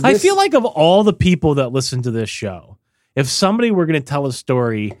 I feel like of all the people that listen to this show, if somebody were going to tell a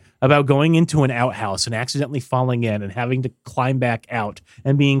story about going into an outhouse and accidentally falling in and having to climb back out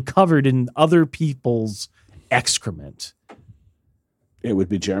and being covered in other people's excrement, it would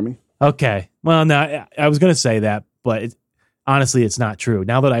be Jeremy. Okay. Well, no, I was going to say that, but honestly, it's not true.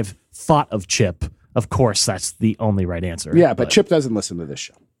 Now that I've thought of Chip, of course, that's the only right answer. Yeah, but Chip doesn't listen to this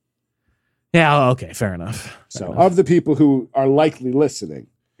show. Yeah, okay, fair enough. Of the people who are likely listening,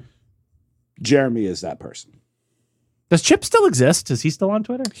 Jeremy is that person. Does Chip still exist? Is he still on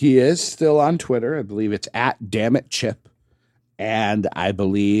Twitter? He is still on Twitter. I believe it's @DamnItChip. And I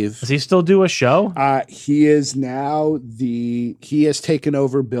believe Does he still do a show? he has taken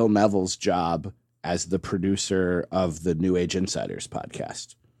over Bill Neville's job as the producer of the New Age Insiders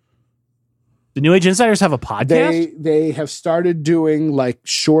podcast. The New Age Insiders have a podcast? They have started doing like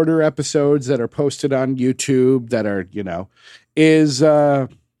shorter episodes that are posted on YouTube that are,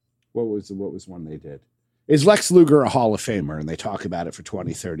 what was one they did? Is Lex Luger a Hall of Famer? And they talk about it for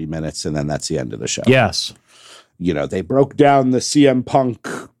 20, 30 minutes, and then that's the end of the show. Yes. They broke down the CM Punk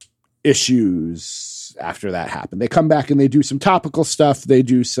issues after that happened. They come back and they do some topical stuff. They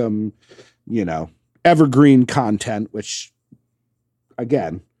do some, evergreen content, which,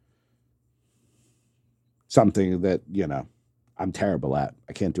 again, something that, I'm terrible at.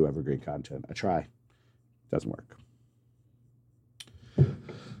 I can't do evergreen content. I try. Doesn't work.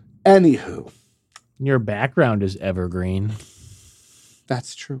 Anywho. Your background is evergreen.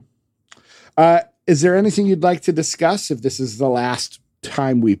 That's true. Is there anything you'd like to discuss if this is the last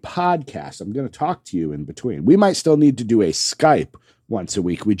time we podcast? I'm going to talk to you in between. We might still need to do a Skype once a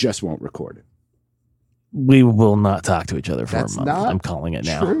week. We just won't record it. We will not talk to each other for That's a month. not I'm calling it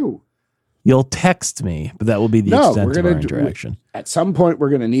now. True. You'll text me, but that will be the extent of our interaction. At some point, we're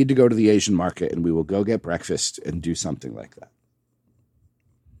going to need to go to the Asian market, and we will go get breakfast and do something like that.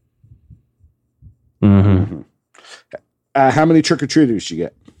 Mm-hmm. How many trick-or-treaters you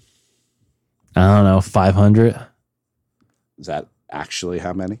get? I don't know, 500? Is that actually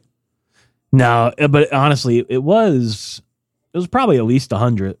how many? No, but honestly, it was probably at least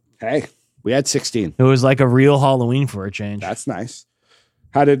 100. Hey, we had 16. It was like a real Halloween for a change. That's nice.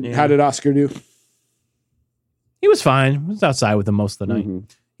 How did Oscar do? He was fine. He was outside with him most of the night. Mm-hmm.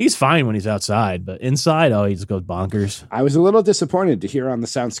 He's fine when he's outside, but inside, he just goes bonkers. I was a little disappointed to hear on the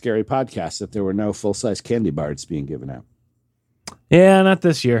Sound Scary podcast that there were no full-size candy bars being given out. Yeah, not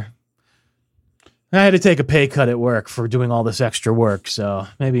this year. I had to take a pay cut at work for doing all this extra work, so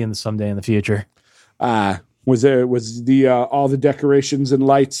maybe someday in the future. Was the all the decorations and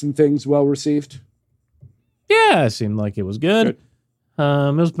lights and things well received? Yeah, it seemed like it was good. It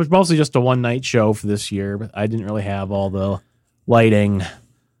was mostly just a one-night show for this year, but I didn't really have all the lighting.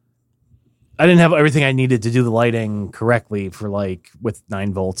 I didn't have everything I needed to do the lighting correctly for with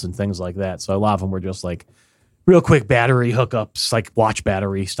 9 volts and things like that. So a lot of them were just real quick battery hookups, like watch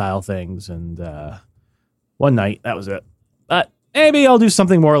battery style things. And one night, that was it. But maybe I'll do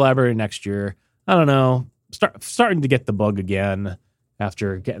something more elaborate next year. I don't know. Starting to get the bug again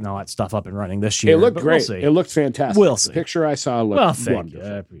after getting all that stuff up and running this year. It looked great. We'll see. It looked fantastic. We'll see. The picture I saw looked thank wonderful.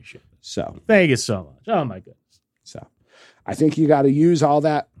 you. I appreciate it. So thank you so much. Oh my goodness. So I think you got to use all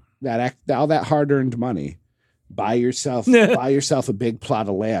that hard-earned money. Buy yourself a big plot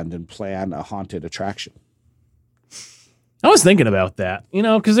of land and plan a haunted attraction. I was thinking about that,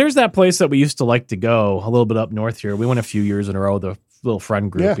 because there's that place that we used to like to go a little bit up north here. We went a few years in a row, the little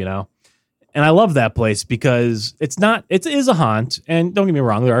friend group, and I love that place because it is a haunt. And don't get me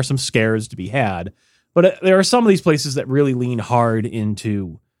wrong, there are some scares to be had, but there are some of these places that really lean hard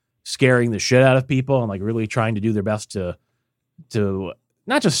into scaring the shit out of people and really trying to do their best to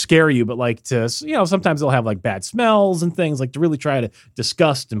not just scare you, but to, sometimes they'll have bad smells and things to really try to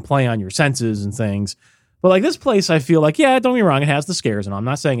disgust and play on your senses and things. But this place, I feel don't get me wrong, it has the scares, and I'm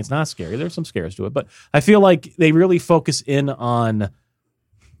not saying it's not scary. There's some scares to it, but I feel like they really focus in on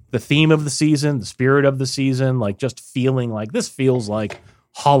the theme of the season, the spirit of the season, just feeling this feels like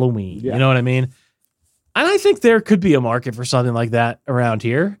Halloween. Yeah. You know what I mean? And I think there could be a market for something like that around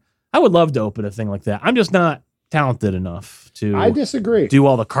here. I would love to open a thing like that. I'm just not talented enough to I disagree. Do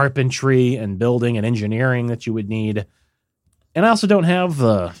all the carpentry and building and engineering that you would need. And I also don't have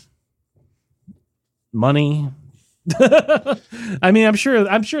the money. I mean, I'm sure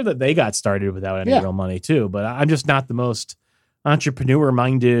that they got started without any real money too, but I'm just not the most entrepreneur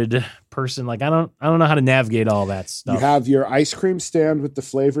minded person. I don't know how to navigate all that stuff. You have your ice cream stand with the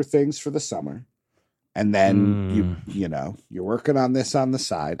flavor things for the summer. And then you're working on this on the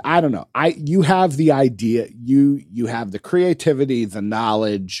side. I don't know. You have the idea, you have the creativity, the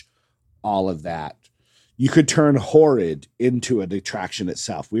knowledge, all of that. You could turn Horrid into an attraction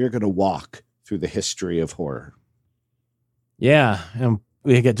itself. We are going to walk through the history of horror. Yeah, and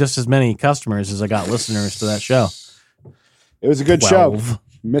we get just as many customers as I got listeners to that show. It was a good show.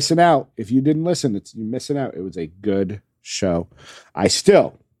 Missing out. If you didn't listen, you're missing out. It was a good show. I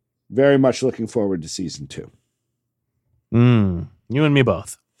still very much looking forward to season 2. You and me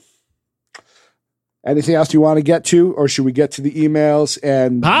both. Anything else you want to get to, or should we get to the emails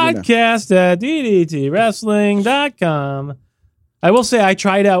and podcast at ddtwrestling.com? I will say I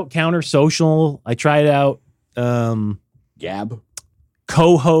tried out Counter Social. I tried out Gab,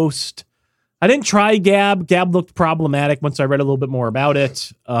 co-host. I didn't try Gab. Gab looked problematic once I read a little bit more about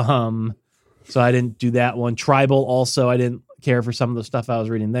it. So I didn't do that one. Tribal also, I didn't care for some of the stuff I was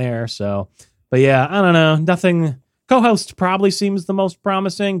reading there. So, but yeah, I don't know. Nothing. Co-host probably seems the most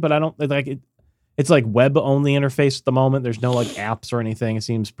promising, but I don't like it. It's like web only interface at the moment. There's no like apps or anything. It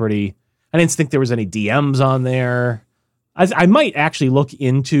seems pretty. I didn't think there was any DMs on there. I might actually look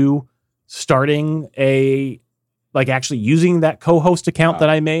into starting actually using that co-host account that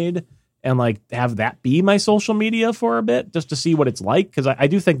I made and like have that be my social media for a bit just to see what it's like. Cause I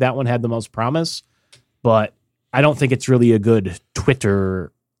do think that one had the most promise, but I don't think it's really a good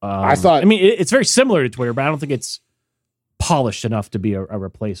Twitter. It's very similar to Twitter, but I don't think it's polished enough to be a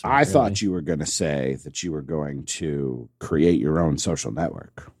replacement. I thought you were going to say that you were going to create your own social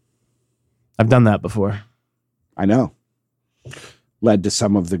network. I've done that before. I know. Led to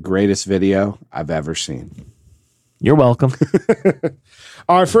some of the greatest video I've ever seen. You're welcome.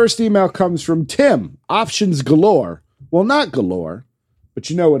 Our first email comes from Tim. Options galore. Well, not galore, but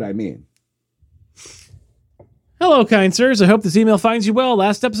you know what I mean. Hello, kind sirs. I hope this email finds you well.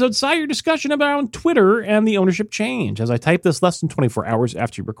 Last episode saw your discussion about Twitter and the ownership change. As I type this less than 24 hours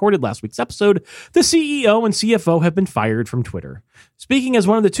after you recorded last week's episode, the CEO and CFO have been fired from Twitter. Speaking as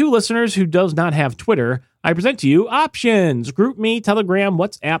one of the 2 listeners who does not have Twitter, I present to you options: GroupMe, Telegram,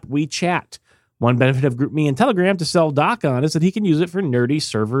 WhatsApp, WeChat. One benefit of GroupMe and Telegram to sell Doc on is that he can use it for nerdy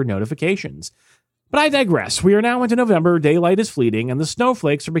server notifications. But I digress. We are now into November, daylight is fleeting, and the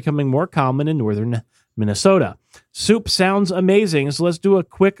snowflakes are becoming more common in northern Minnesota. Soup sounds amazing, so let's do a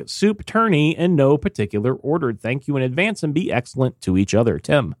quick soup tourney in no particular order. Thank you in advance and be excellent to each other.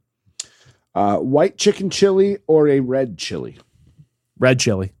 Tim. White chicken chili or a red chili? Red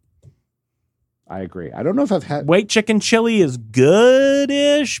chili. I agree. I don't know if I've had... White chicken chili is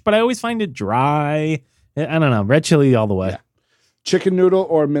good-ish, but I always find it dry. I don't know. Red chili all the way. Yeah. Chicken noodle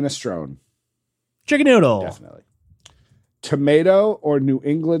or minestrone? Chicken noodle. Definitely. Tomato or New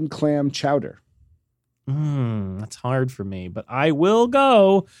England clam chowder? That's hard for me, but I will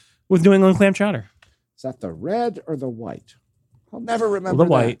go with New England clam chowder. Is that the red or the white? I'll never remember the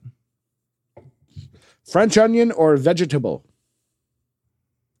white. That. French onion or vegetable?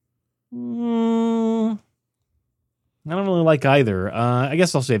 I don't really like either. I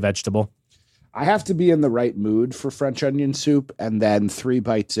guess I'll say vegetable. I have to be in the right mood for French onion soup, and then 3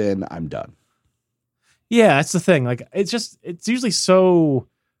 bites in, I'm done. Yeah, that's the thing. Like, it's usually so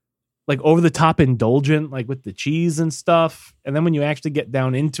like over the top indulgent, like with the cheese and stuff. And then when you actually get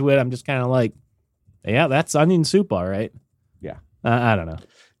down into it, I'm just kind of like, yeah, that's onion soup, all right. Yeah. I don't know.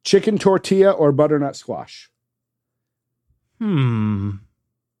 Chicken tortilla or butternut squash? I'll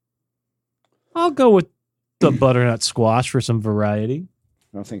go with the butternut squash for some variety.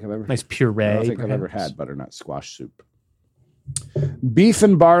 I don't think I've ever... Nice puree. I don't think I've ever had butternut squash soup. Beef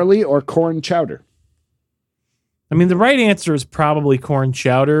and barley or corn chowder? I mean, the right answer is probably corn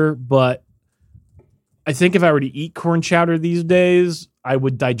chowder, but I think if I were to eat corn chowder these days, I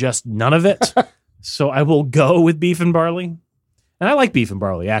would digest none of it. So I will go with beef and barley. And I like beef and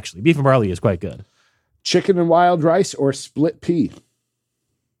barley, actually. Beef and barley is quite good. Chicken and wild rice or split pea?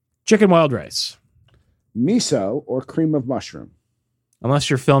 Chicken wild rice. Miso or cream of mushroom? Unless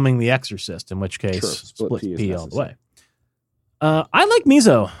you're filming The Exorcist, in which case Sure, split pea all the way. I like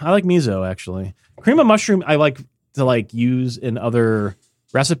miso. I like miso, actually. Cream of mushroom, I like to like use in other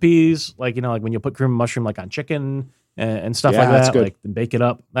recipes, like like when you put cream of mushroom like on chicken and stuff like that, like and bake it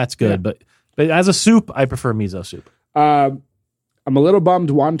up. That's good. Yeah. But as a soup, I prefer miso soup. I'm a little bummed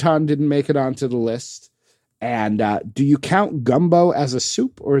wonton didn't make it onto the list. And do you count gumbo as a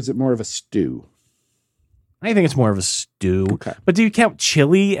soup or is it more of a stew? I think it's more of a stew. Okay. But do you count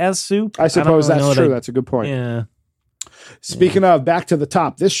chili as soup? I suppose that's true. That's a good point. Yeah. Speaking of, back to the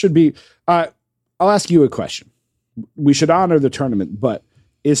top, this should be, I'll ask you a question. We should honor the tournament, but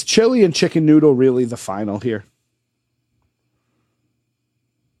is chili and chicken noodle really the final here?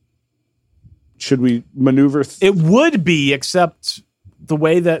 Should we maneuver? It would be, except the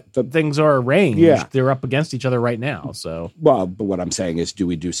way that things are arranged, they're up against each other right now. So, well, but what I'm saying is, do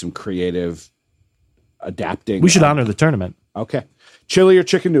we do some creative adapting? We should honor the tournament. Okay. Chili or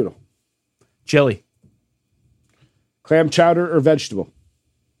chicken noodle? Chili. Clam chowder or vegetable?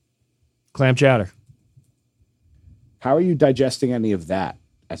 Clam chowder. How are you digesting any of that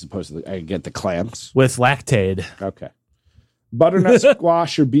as opposed to, I get the clams? With Lactaid. Okay. Butternut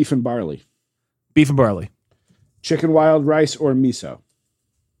squash or beef and barley? Beef and barley. Chicken wild rice or miso?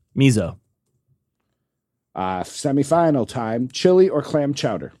 Miso. Semifinal time. Chili or clam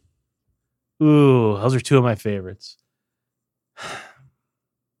chowder? Ooh, those are 2 of my favorites.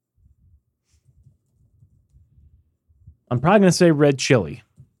 I'm probably going to say red chili.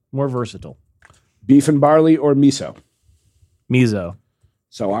 More versatile. Beef and barley or miso? Miso.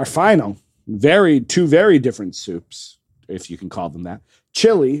 So our final, two very different soups, if you can call them that.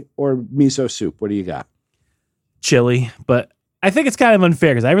 Chili or miso soup? What do you got? Chili, but I think it's kind of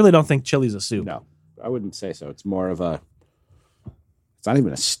unfair because I really don't think chili's a soup. No, I wouldn't say so. It's more of it's not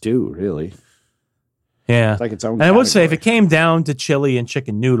even a stew, really. Yeah. It's like its own And I would say if category. it came down to chili and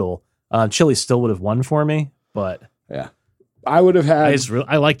chicken noodle, chili still would have won for me, but Yeah. I would have had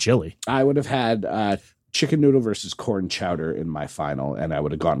I like chili. chicken noodle versus corn chowder in my final, and I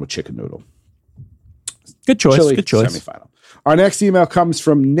would have gone with chicken noodle. Good choice. Chili Good choice. semifinal. Our next email comes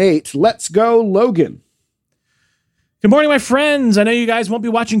from Nate. Let's go, Logan. Good morning, my friends. I know you guys won't be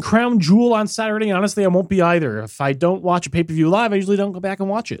watching Crown Jewel on Saturday. Honestly, I won't be either. If I don't watch a pay-per-view live, I usually don't go back and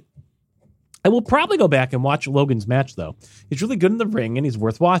watch it. I will probably go back and watch Logan's match, though. He's really good in the ring, and he's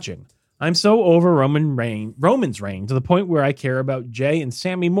worth watching. I'm so over Roman's reign to the point where I care about Jay and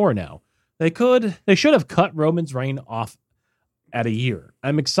Sammy more now. They should have cut Roman's reign off at a year.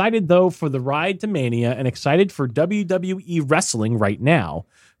 I'm excited, though, for the ride to Mania and excited for WWE wrestling right now.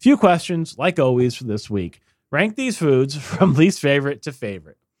 Few questions, like always, for this week. Rank these foods from least favorite to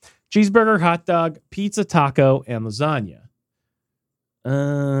favorite. Cheeseburger, hot dog, pizza, taco, and lasagna.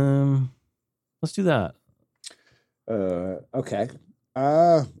 Let's do that. Okay.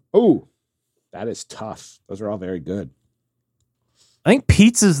 That is tough. Those are all very good. I think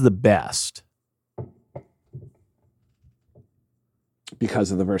pizza's the best.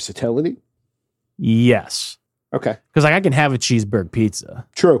 Because of the versatility? Yes. Okay. Because I can have a cheeseburger pizza.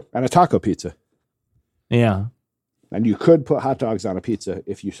 True. And a taco pizza. Yeah. And you could put hot dogs on a pizza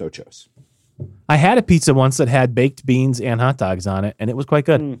if you so chose. I had a pizza once that had baked beans and hot dogs on it, and it was quite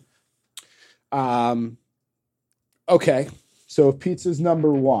good. Okay. So if pizza's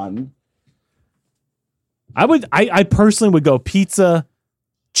number one. I personally would go pizza,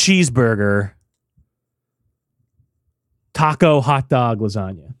 cheeseburger, taco, hot dog,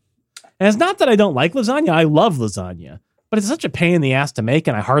 lasagna. And it's not that I don't like lasagna. I love lasagna. But it's such a pain in the ass to make,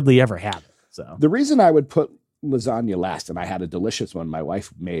 and I hardly ever have it. So The reason I would put lasagna last, and I had a delicious one my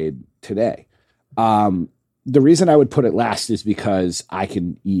wife made today. The reason I would put it last is because I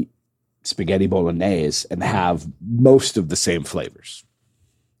can eat spaghetti bolognese and have most of the same flavors.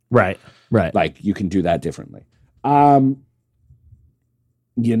 Right. Like you can do that differently. You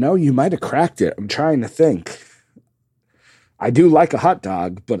might have cracked it. I'm trying to think. I do like a hot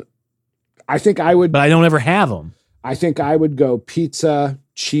dog, but I think I would. But I don't ever have them. I think I would go pizza,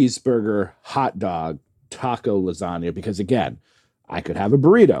 cheeseburger, hot dog, taco, lasagna, because again, I could have a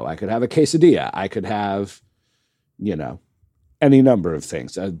burrito. I could have a quesadilla. I could have, any number of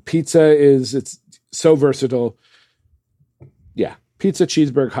things. Pizza it's so versatile. Yeah. Pizza,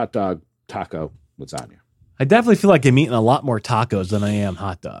 cheeseburger, hot dog, taco, lasagna. I definitely feel like I'm eating a lot more tacos than I am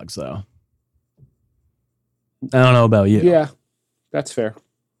hot dogs, though. I don't know about you. Yeah, that's fair.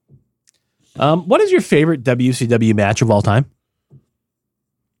 What is your favorite WCW match of all time?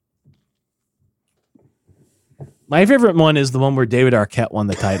 My favorite one is the one where David Arquette won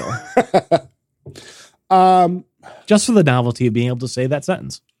the title. Just for the novelty of being able to say that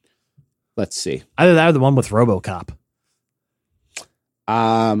sentence. Let's see. Either that or the one with RoboCop.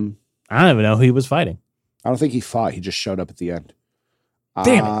 I don't even know who he was fighting. I don't think he fought. He just showed up at the end.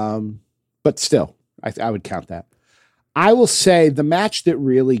 Damn it. But still, I would count that. I will say the match that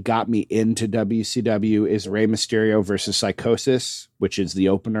really got me into WCW is Rey Mysterio versus Psychosis, which is the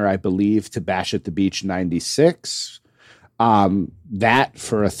opener, I believe, to Bash at the Beach 96. That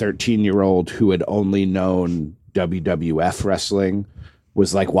for a 13-year-old who had only known WWF wrestling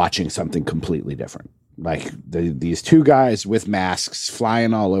was like watching something completely different. Like these two guys with masks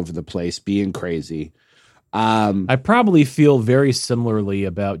flying all over the place, being crazy. I probably feel very similarly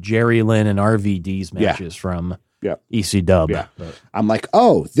about Jerry Lynn and RVD's matches from EC Dub. Yeah. I'm like,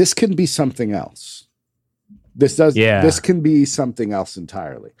 oh, this can be something else. This can be something else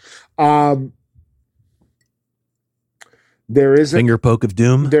entirely. There is Finger poke of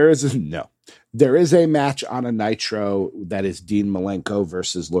doom. There is a match on a Nitro that is Dean Malenko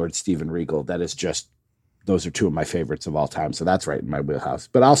versus Lord Steven Regal. That is just, those are two of my favorites of all time. So that's right in my wheelhouse.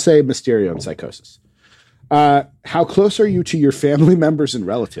 But I'll say Mysterio and Psychosis. How close are you to your family members and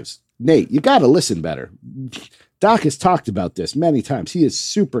relatives? Nate, you got to listen better. Doc has talked about this many times. He is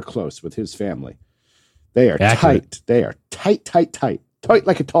super close with his family. They are tight. They are tight. Tight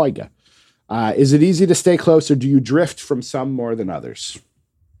like a tiger. Is it easy to stay close, or do you drift from some more than others?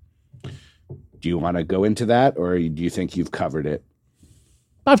 Do you want to go into that, or do you think you've covered it?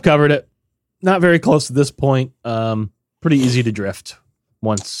 I've covered it. Not very close to this point. Pretty easy to drift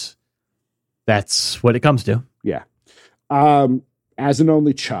once that's what it comes to. Yeah. As an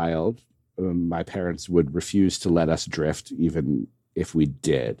only child, my parents would refuse to let us drift, even if we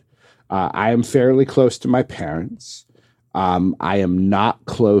did. I am fairly close to my parents. I am not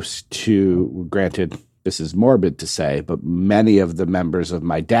close to, granted, this is morbid to say, but many of the members of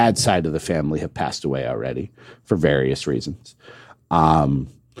my dad's side of the family have passed away already for various reasons. I'm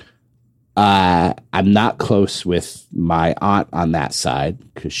not close with my aunt on that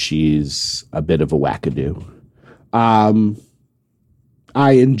side because she's a bit of a wackadoo.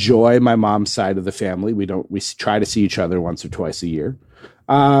 I enjoy my mom's side of the family. We try to see each other once or twice a year.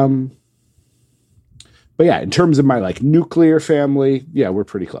 But yeah, in terms of my like nuclear family, yeah, we're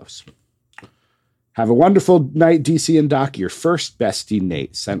pretty close. Have a wonderful night, DC and Doc. Your first bestie,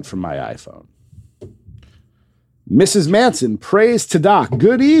 Nate, sent from my iPhone. Mrs. Manson, praise to Doc.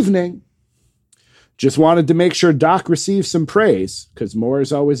 Good evening. Just wanted to make sure Doc receives some praise, because more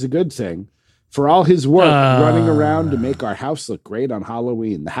is always a good thing, for all his work running around to make our house look great on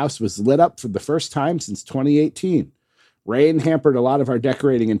Halloween. The house was lit up for the first time since 2018. Rain hampered a lot of our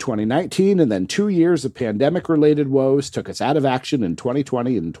decorating in 2019, and then 2 years of pandemic-related woes took us out of action in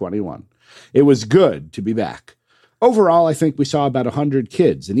 2020 and 21. It was good to be back. Overall, I think we saw about 100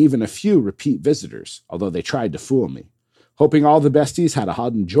 kids and even a few repeat visitors, although they tried to fool me. Hoping all the besties had a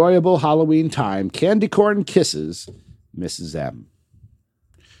enjoyable Halloween time. Candy corn kisses, Mrs. M.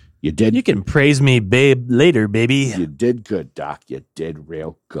 You did. You can praise me, babe, later, baby. You did good, Doc. You did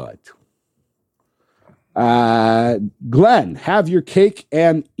real good. Glenn, have your cake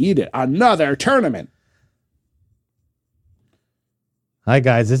and eat it. Another tournament. Hi,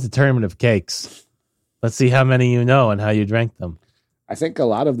 guys. This is a tournament of cakes. Let's see how many you know and how you drank them. I think a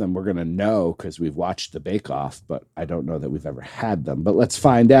lot of them we're going to know because we've watched the Bake Off, but I don't know that we've ever had them. But let's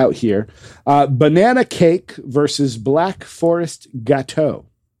find out here. Banana cake versus Black Forest Gâteau.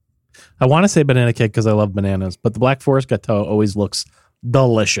 I want to say banana cake because I love bananas, but the Black Forest Gâteau always looks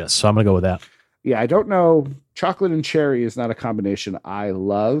delicious. So I'm going to go with that. Yeah, I don't know. Chocolate and cherry is not a combination I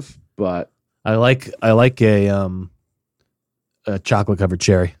love, but I like a chocolate covered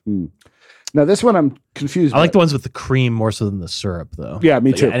cherry. Now this one I'm confused. I like the ones with the cream more so than the syrup, though. Yeah,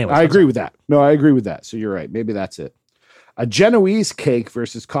 me too. Yeah, anyways, I agree with that. No, I agree with that. So you're right. Maybe that's it. A Genoese cake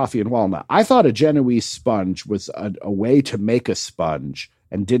versus coffee and walnut. I thought a Genoese sponge was a way to make a sponge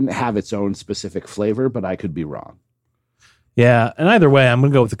and didn't have its own specific flavor, but I could be wrong. Yeah, and either way, I'm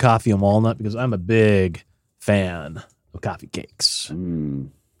going to go with the coffee and walnut because I'm a big fan of coffee cakes.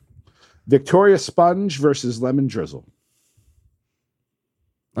 Victoria sponge versus lemon drizzle.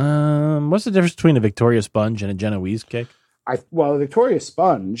 What's the difference between a Victoria sponge and a Genoese cake? Well, a Victoria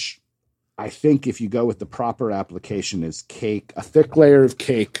sponge, I think if you go with the proper application, is cake, a thick layer of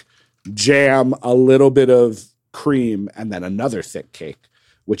cake, jam, a little bit of cream, and then another thick cake,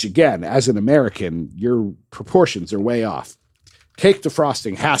 which again, as an American, your proportions are way off. Cake to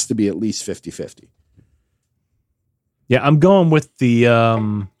frosting has to be at least 50-50. Yeah, I'm going with the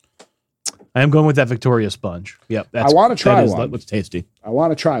I am going with that Victoria sponge. Yep. I want to try one. That looks tasty. I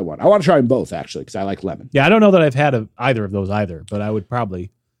want to try one. I want to try them both, actually, because I like lemon. Yeah, I don't know that I've had either of those either, but I would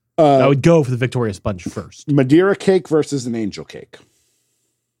probably I would go for the Victoria sponge first. Madeira cake versus an angel cake.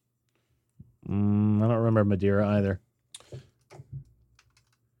 I don't remember Madeira either.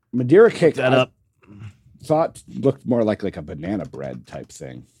 Madeira cake, Look that up. Thought looked more like a banana bread type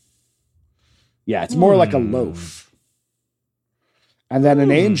thing. Yeah, it's more like a loaf. And then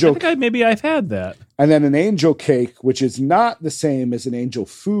an angel. Maybe I've had that. And then an angel cake, which is not the same as an angel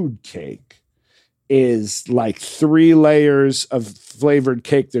food cake, is like 3 layers of flavored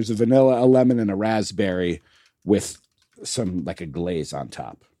cake. There's a vanilla, a lemon, and a raspberry with some like a glaze on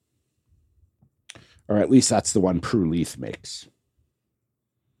top. Or at least that's the one Prue Leith makes.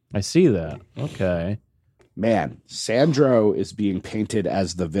 I see that. Okay. Man, Sandro is being painted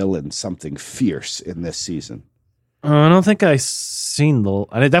as the villain, something fierce in this season. I don't think I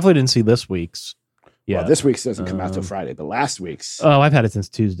definitely didn't see this week's. Yeah, well, this week's doesn't come out till Friday, but last week's. Oh, I've had it since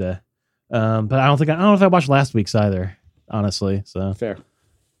Tuesday. But I don't know if I watched last week's either, honestly. So fair.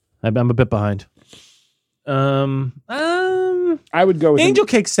 I'm a bit behind. I would go with angel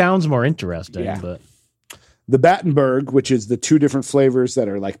cake sounds more interesting, yeah. But the Battenberg, which is the 2 different flavors that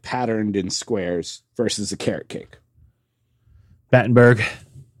are like patterned in squares, versus the carrot cake. Battenberg.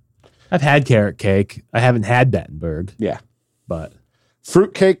 I've had carrot cake. I haven't had Battenberg. Yeah. But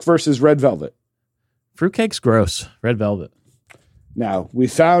fruit cake versus red velvet. Fruit cake's gross. Red velvet. Now, we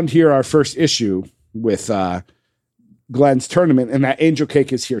found here our first issue with Glenn's tournament, and that angel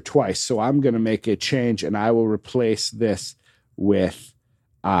cake is here twice. So I'm going to make a change, and I will replace this with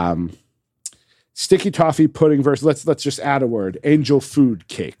sticky toffee pudding versus, let's just add a word, angel food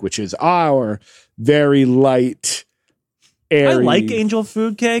cake, which is our very light airy. I like angel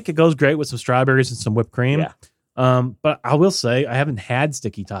food cake. It goes great with some strawberries and some whipped cream. Yeah. But I will say I haven't had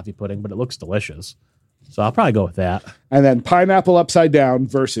sticky toffee pudding, but it looks delicious. So I'll probably go with that. And then pineapple upside down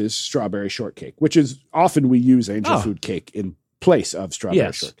versus strawberry shortcake, which is often we use angel food cake in place of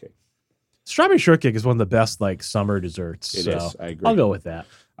strawberry shortcake. Strawberry shortcake is one of the best like summer desserts. It is. I agree. I'll go with that.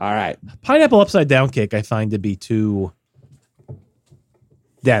 All right. Pineapple upside down cake I find to be too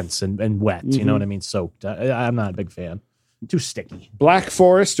dense and wet. You know what I mean? Soaked. I'm not a big fan. Too sticky. Black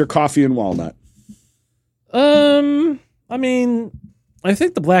Forest or coffee and walnut? I mean, I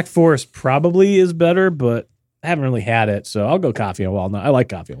think the Black Forest probably is better, but I haven't really had it, so I'll go coffee and walnut. I like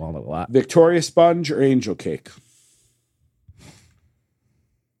coffee and walnut a lot. Victoria Sponge or angel cake?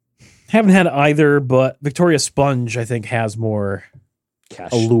 Haven't had either, but Victoria Sponge, I think, has more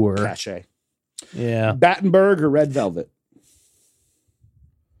allure. Cachet. Yeah. Battenberg or red velvet?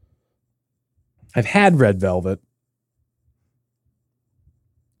 I've had red velvet,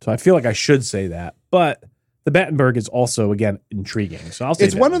 so I feel like I should say that, but the Battenberg is also, again, intriguing. So I'll say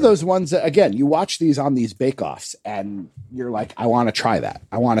it's one of those ones that, again, you watch these on these bake-offs, and you're like, I want to try that.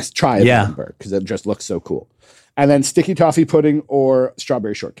 I want to try a Battenberg because it just looks so cool. And then sticky toffee pudding or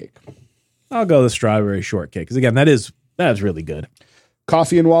strawberry shortcake? I'll go the strawberry shortcake because, again, that is really good.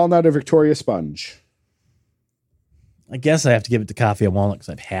 Coffee and walnut or Victoria Sponge? I guess I have to give it to coffee and walnut because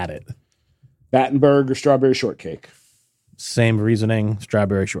I've had it. Battenberg or strawberry shortcake? Same reasoning,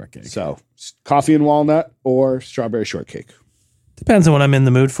 strawberry shortcake. So, coffee and walnut or strawberry shortcake? Depends on what I'm in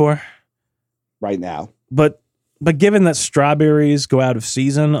the mood for. Right now. But given that strawberries go out of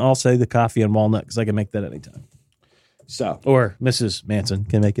season, I'll say the coffee and walnut because I can make that anytime. So, or Mrs. Manson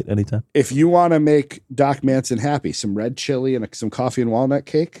can make it anytime. If you want to make Doc Manson happy, some red chili and some coffee and walnut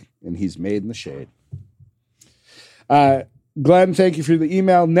cake, and he's made in the shade. Glenn, thank you for the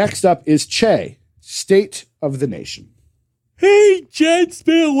email. Next up is Che, State of the Nation. Hey, Che, it's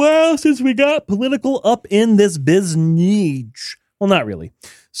been a while since we got political up in this business. Well, not really.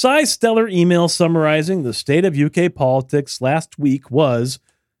 Cy's stellar email summarizing the state of UK politics last week was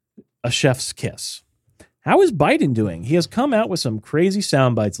a chef's kiss. How is Biden doing? He has come out with some crazy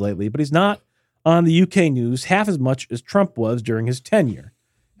sound bites lately, but he's not on the UK news half as much as Trump was during his tenure.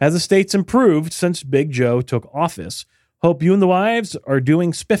 Has the states improved since Big Joe took office? Hope you and the wives are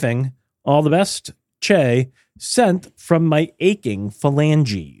doing spiffing. All the best, Che, sent from my aching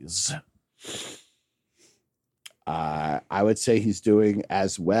phalanges. I would say he's doing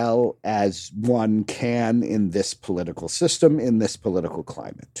as well as one can in this political system, in this political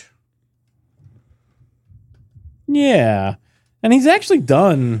climate. Yeah. And he's actually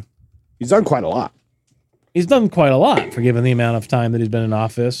done... He's done quite a lot. He's done quite a lot for given the amount of time that he's been in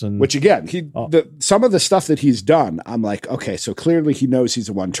office. And which, again, some of the stuff that he's done, I'm like, okay, so clearly he knows he's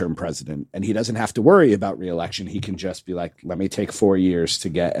a one-term president, and he doesn't have to worry about re-election. He can just be like, let me take 4 years to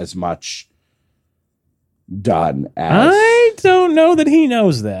get as much done as... I don't know that he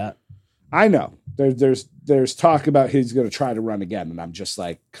knows that. I know. There's talk about he's going to try to run again, and I'm just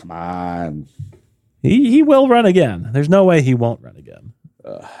like, come on. He will run again. There's no way he won't run again.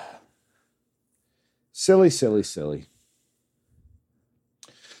 Silly.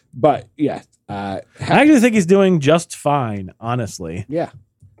 But yeah, I actually think he's doing just fine, honestly. Yeah.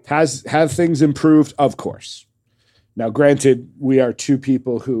 Have things improved? Of course. Now, granted, we are two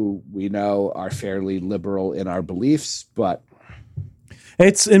people who we know are fairly liberal in our beliefs, but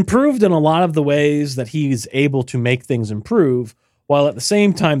it's improved in a lot of the ways that he's able to make things improve, while at the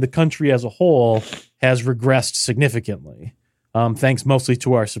same time, the country as a whole has regressed significantly, thanks mostly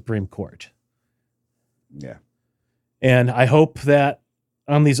to our Supreme Court. Yeah. And I hope that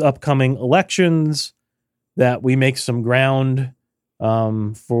on these upcoming elections that we make some ground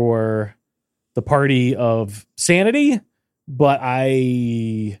for the party of sanity. But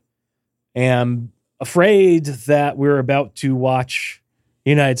I am afraid that we're about to watch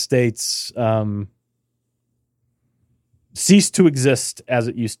the United States cease to exist as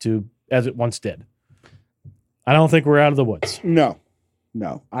it once did. I don't think we're out of the woods. No,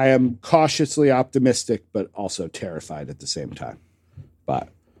 I am cautiously optimistic, but also terrified at the same time. But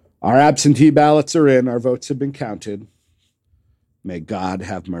our absentee ballots are in. Our votes have been counted. May God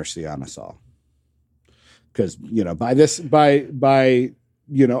have mercy on us all. Because, by our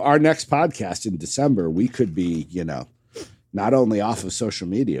next podcast in December, we could be, not only off of social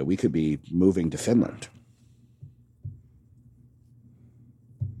media, we could be moving to Finland.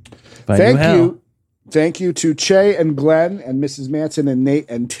 Thank you to Che and Glenn and Mrs. Manson and Nate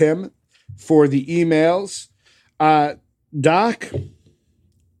and Tim for the emails. Doc,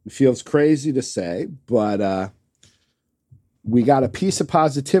 it feels crazy to say, but we got a piece of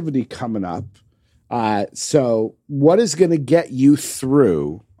positivity coming up So what is going to get you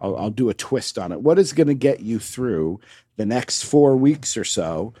through? I'll do a twist on it. What is going to get you through the next 4 weeks or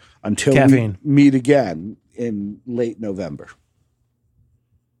so until Caffeine. we meet again in late November?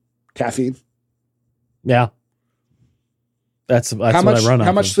 Caffeine. Yeah. That's what how much, I run on.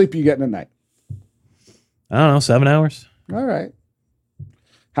 How much sleep are you getting a night? I don't know, 7 hours. All right.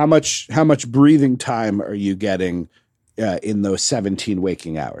 How much breathing time are you getting in those 17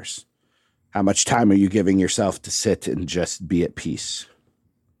 waking hours? How much time are you giving yourself to sit and just be at peace?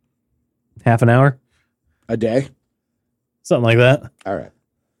 Half an hour a day? Something like that. All right.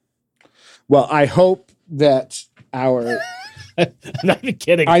 Well, I hope that our I'm not even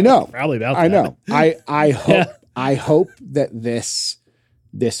kidding. I know. Probably about I that. know. I hope yeah. I hope that this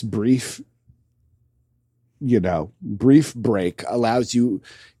brief break allows you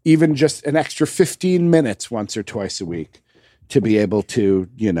even just an extra 15 minutes once or twice a week to be able to,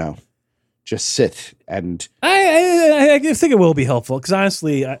 just sit and I think it will be helpful because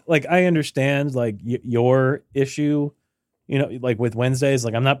honestly, I understand your issue, like with Wednesdays,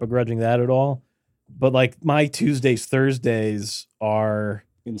 I'm not begrudging that at all, but my Tuesdays, Thursdays are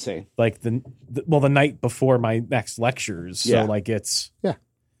insane. The night before my next lectures, so it's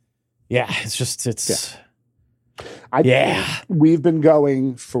we've been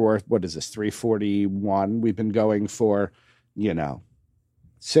going for what is this 341? We've been going for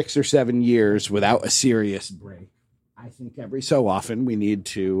 6 or 7 years without a serious break. I think every so often we need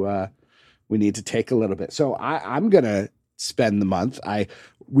to take a little bit. So I'm gonna spend the month. I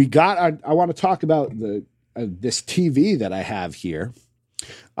want to talk about this TV that I have here.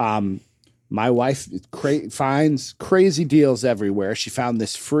 My wife finds crazy deals everywhere. She found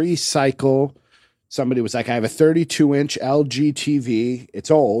this free cycle. Somebody was like, I have a 32-inch LG TV.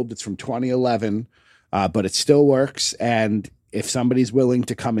 It's old. It's from 2011, but it still works. And if somebody's willing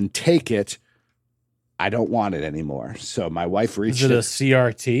to come and take it, I don't want it anymore. So my wife reached. Is it a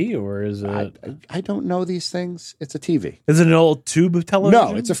CRT or is it? I don't know these things. It's a TV. Is it an old tube of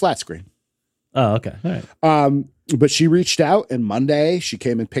television? No, it's a flat screen. Oh, okay. All right. But she reached out, and Monday she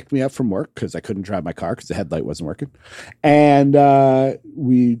came and picked me up from work because I couldn't drive my car because the headlight wasn't working. And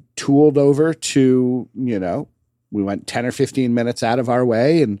we tooled over to, we went 10 or 15 minutes out of our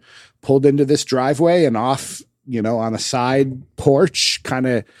way and pulled into this driveway and off, on a side porch, kind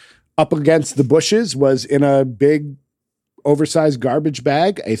of up against the bushes, was in a big oversized garbage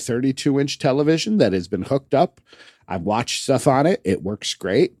bag, a 32-inch television that has been hooked up. I've watched stuff on it. It works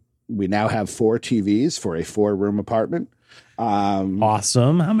great. We now have 4 TVs for a 4-room apartment.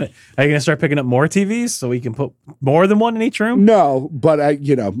 Awesome. How many? Are you going to start picking up more TVs so we can put more than one in each room? No, but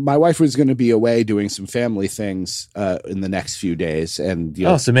my wife was going to be away doing some family things in the next few days, and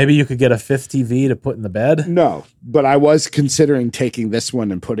so maybe you could get a 5th TV to put in the bed. No, but I was considering taking this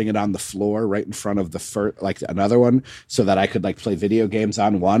one and putting it on the floor right in front of the another one, so that I could play video games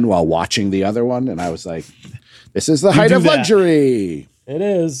on one while watching the other one. And I was like, "This is the height of luxury." It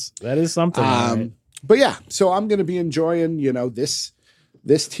is. That is something. Right? But yeah, so I'm going to be enjoying, this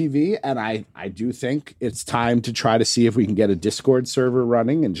TV. And I do think it's time to try to see if we can get a Discord server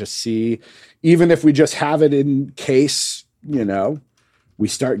running and just see, even if we just have it in case, we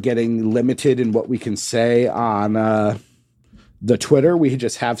start getting limited in what we can say on the Twitter, we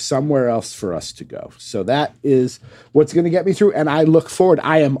just have somewhere else for us to go. So that is what's going to get me through. And I look forward.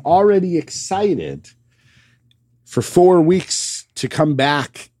 I am already excited for 4 weeks to come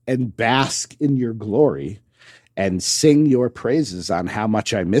back and bask in your glory and sing your praises on how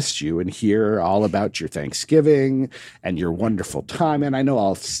much I missed you and hear all about your Thanksgiving and your wonderful time. And I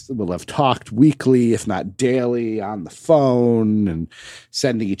know we'll have talked weekly, if not daily, on the phone and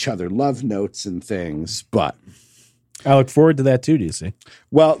sending each other love notes and things. But I look forward to that too, DC.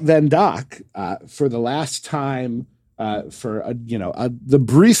 Well, then, Doc, for the last time, the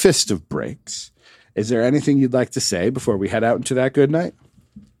briefest of breaks, is there anything you'd like to say before we head out into that good night?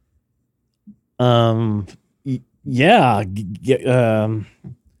 Yeah.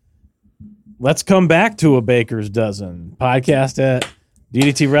 Let's come back to a Baker's Dozen podcast at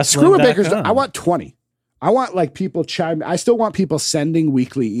DDT Wrestling. Screw a Baker's Dozen. I want 20. I want people chime. I still want people sending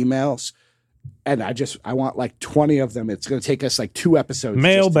weekly emails, and I want 20 of them. It's going to take us 2 episodes.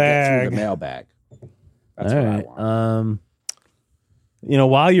 Mailbag. Just to get through the mailbag. That's all what right. I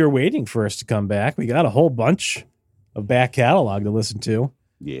want. While you're waiting for us to come back, we got a whole bunch of back catalog to listen to.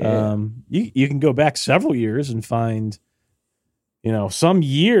 Yeah. You can go back several years and find, some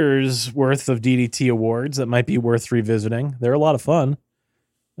years worth of DDT awards that might be worth revisiting. They're a lot of fun.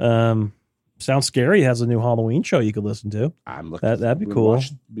 Sounds Scary has a new Halloween show you could listen to. I'm looking. That'd be cool.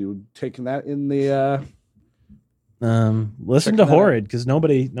 Be taking that in the Listen to Horrid, because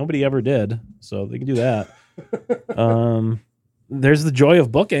nobody ever did, so they can do that. There's The Joy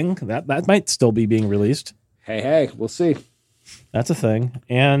of Booking. That might still be being released. Hey, we'll see. That's a thing.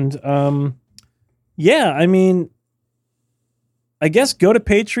 And yeah, I mean, I guess go to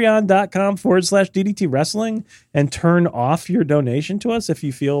patreon.com/DDT Wrestling and turn off your donation to us if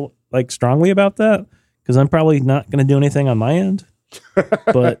you feel like strongly about that, because I'm probably not going to do anything on my end.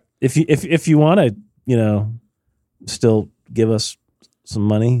 But if you want to, still give us some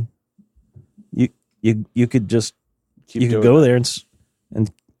money, you could just go there and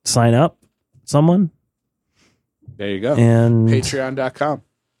sign up someone. There you go. And patreon.com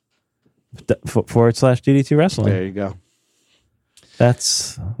 /DDT Wrestling. There you go.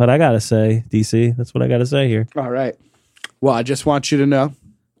 That's what I got to say, DC. That's what I got to say here. All right. Well, I just want you to know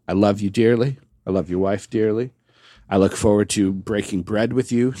I love you dearly. I love your wife dearly. I look forward to breaking bread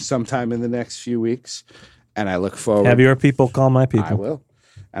with you sometime in the next few weeks. And I look forward. Have your people call my people. I will.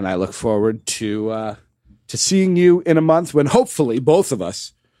 And I look forward to seeing you in a month when hopefully both of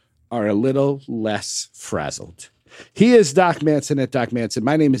us are a little less frazzled. He is Doc Manson at Doc Manson.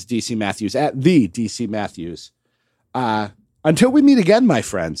 My name is DC Matthews at the DC Matthews. Until we meet again, my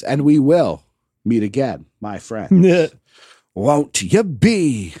friends, and we will meet again, my friends. Won't you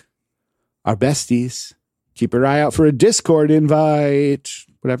be our besties? Keep your eye out for a Discord invite,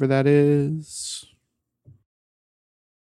 whatever that is.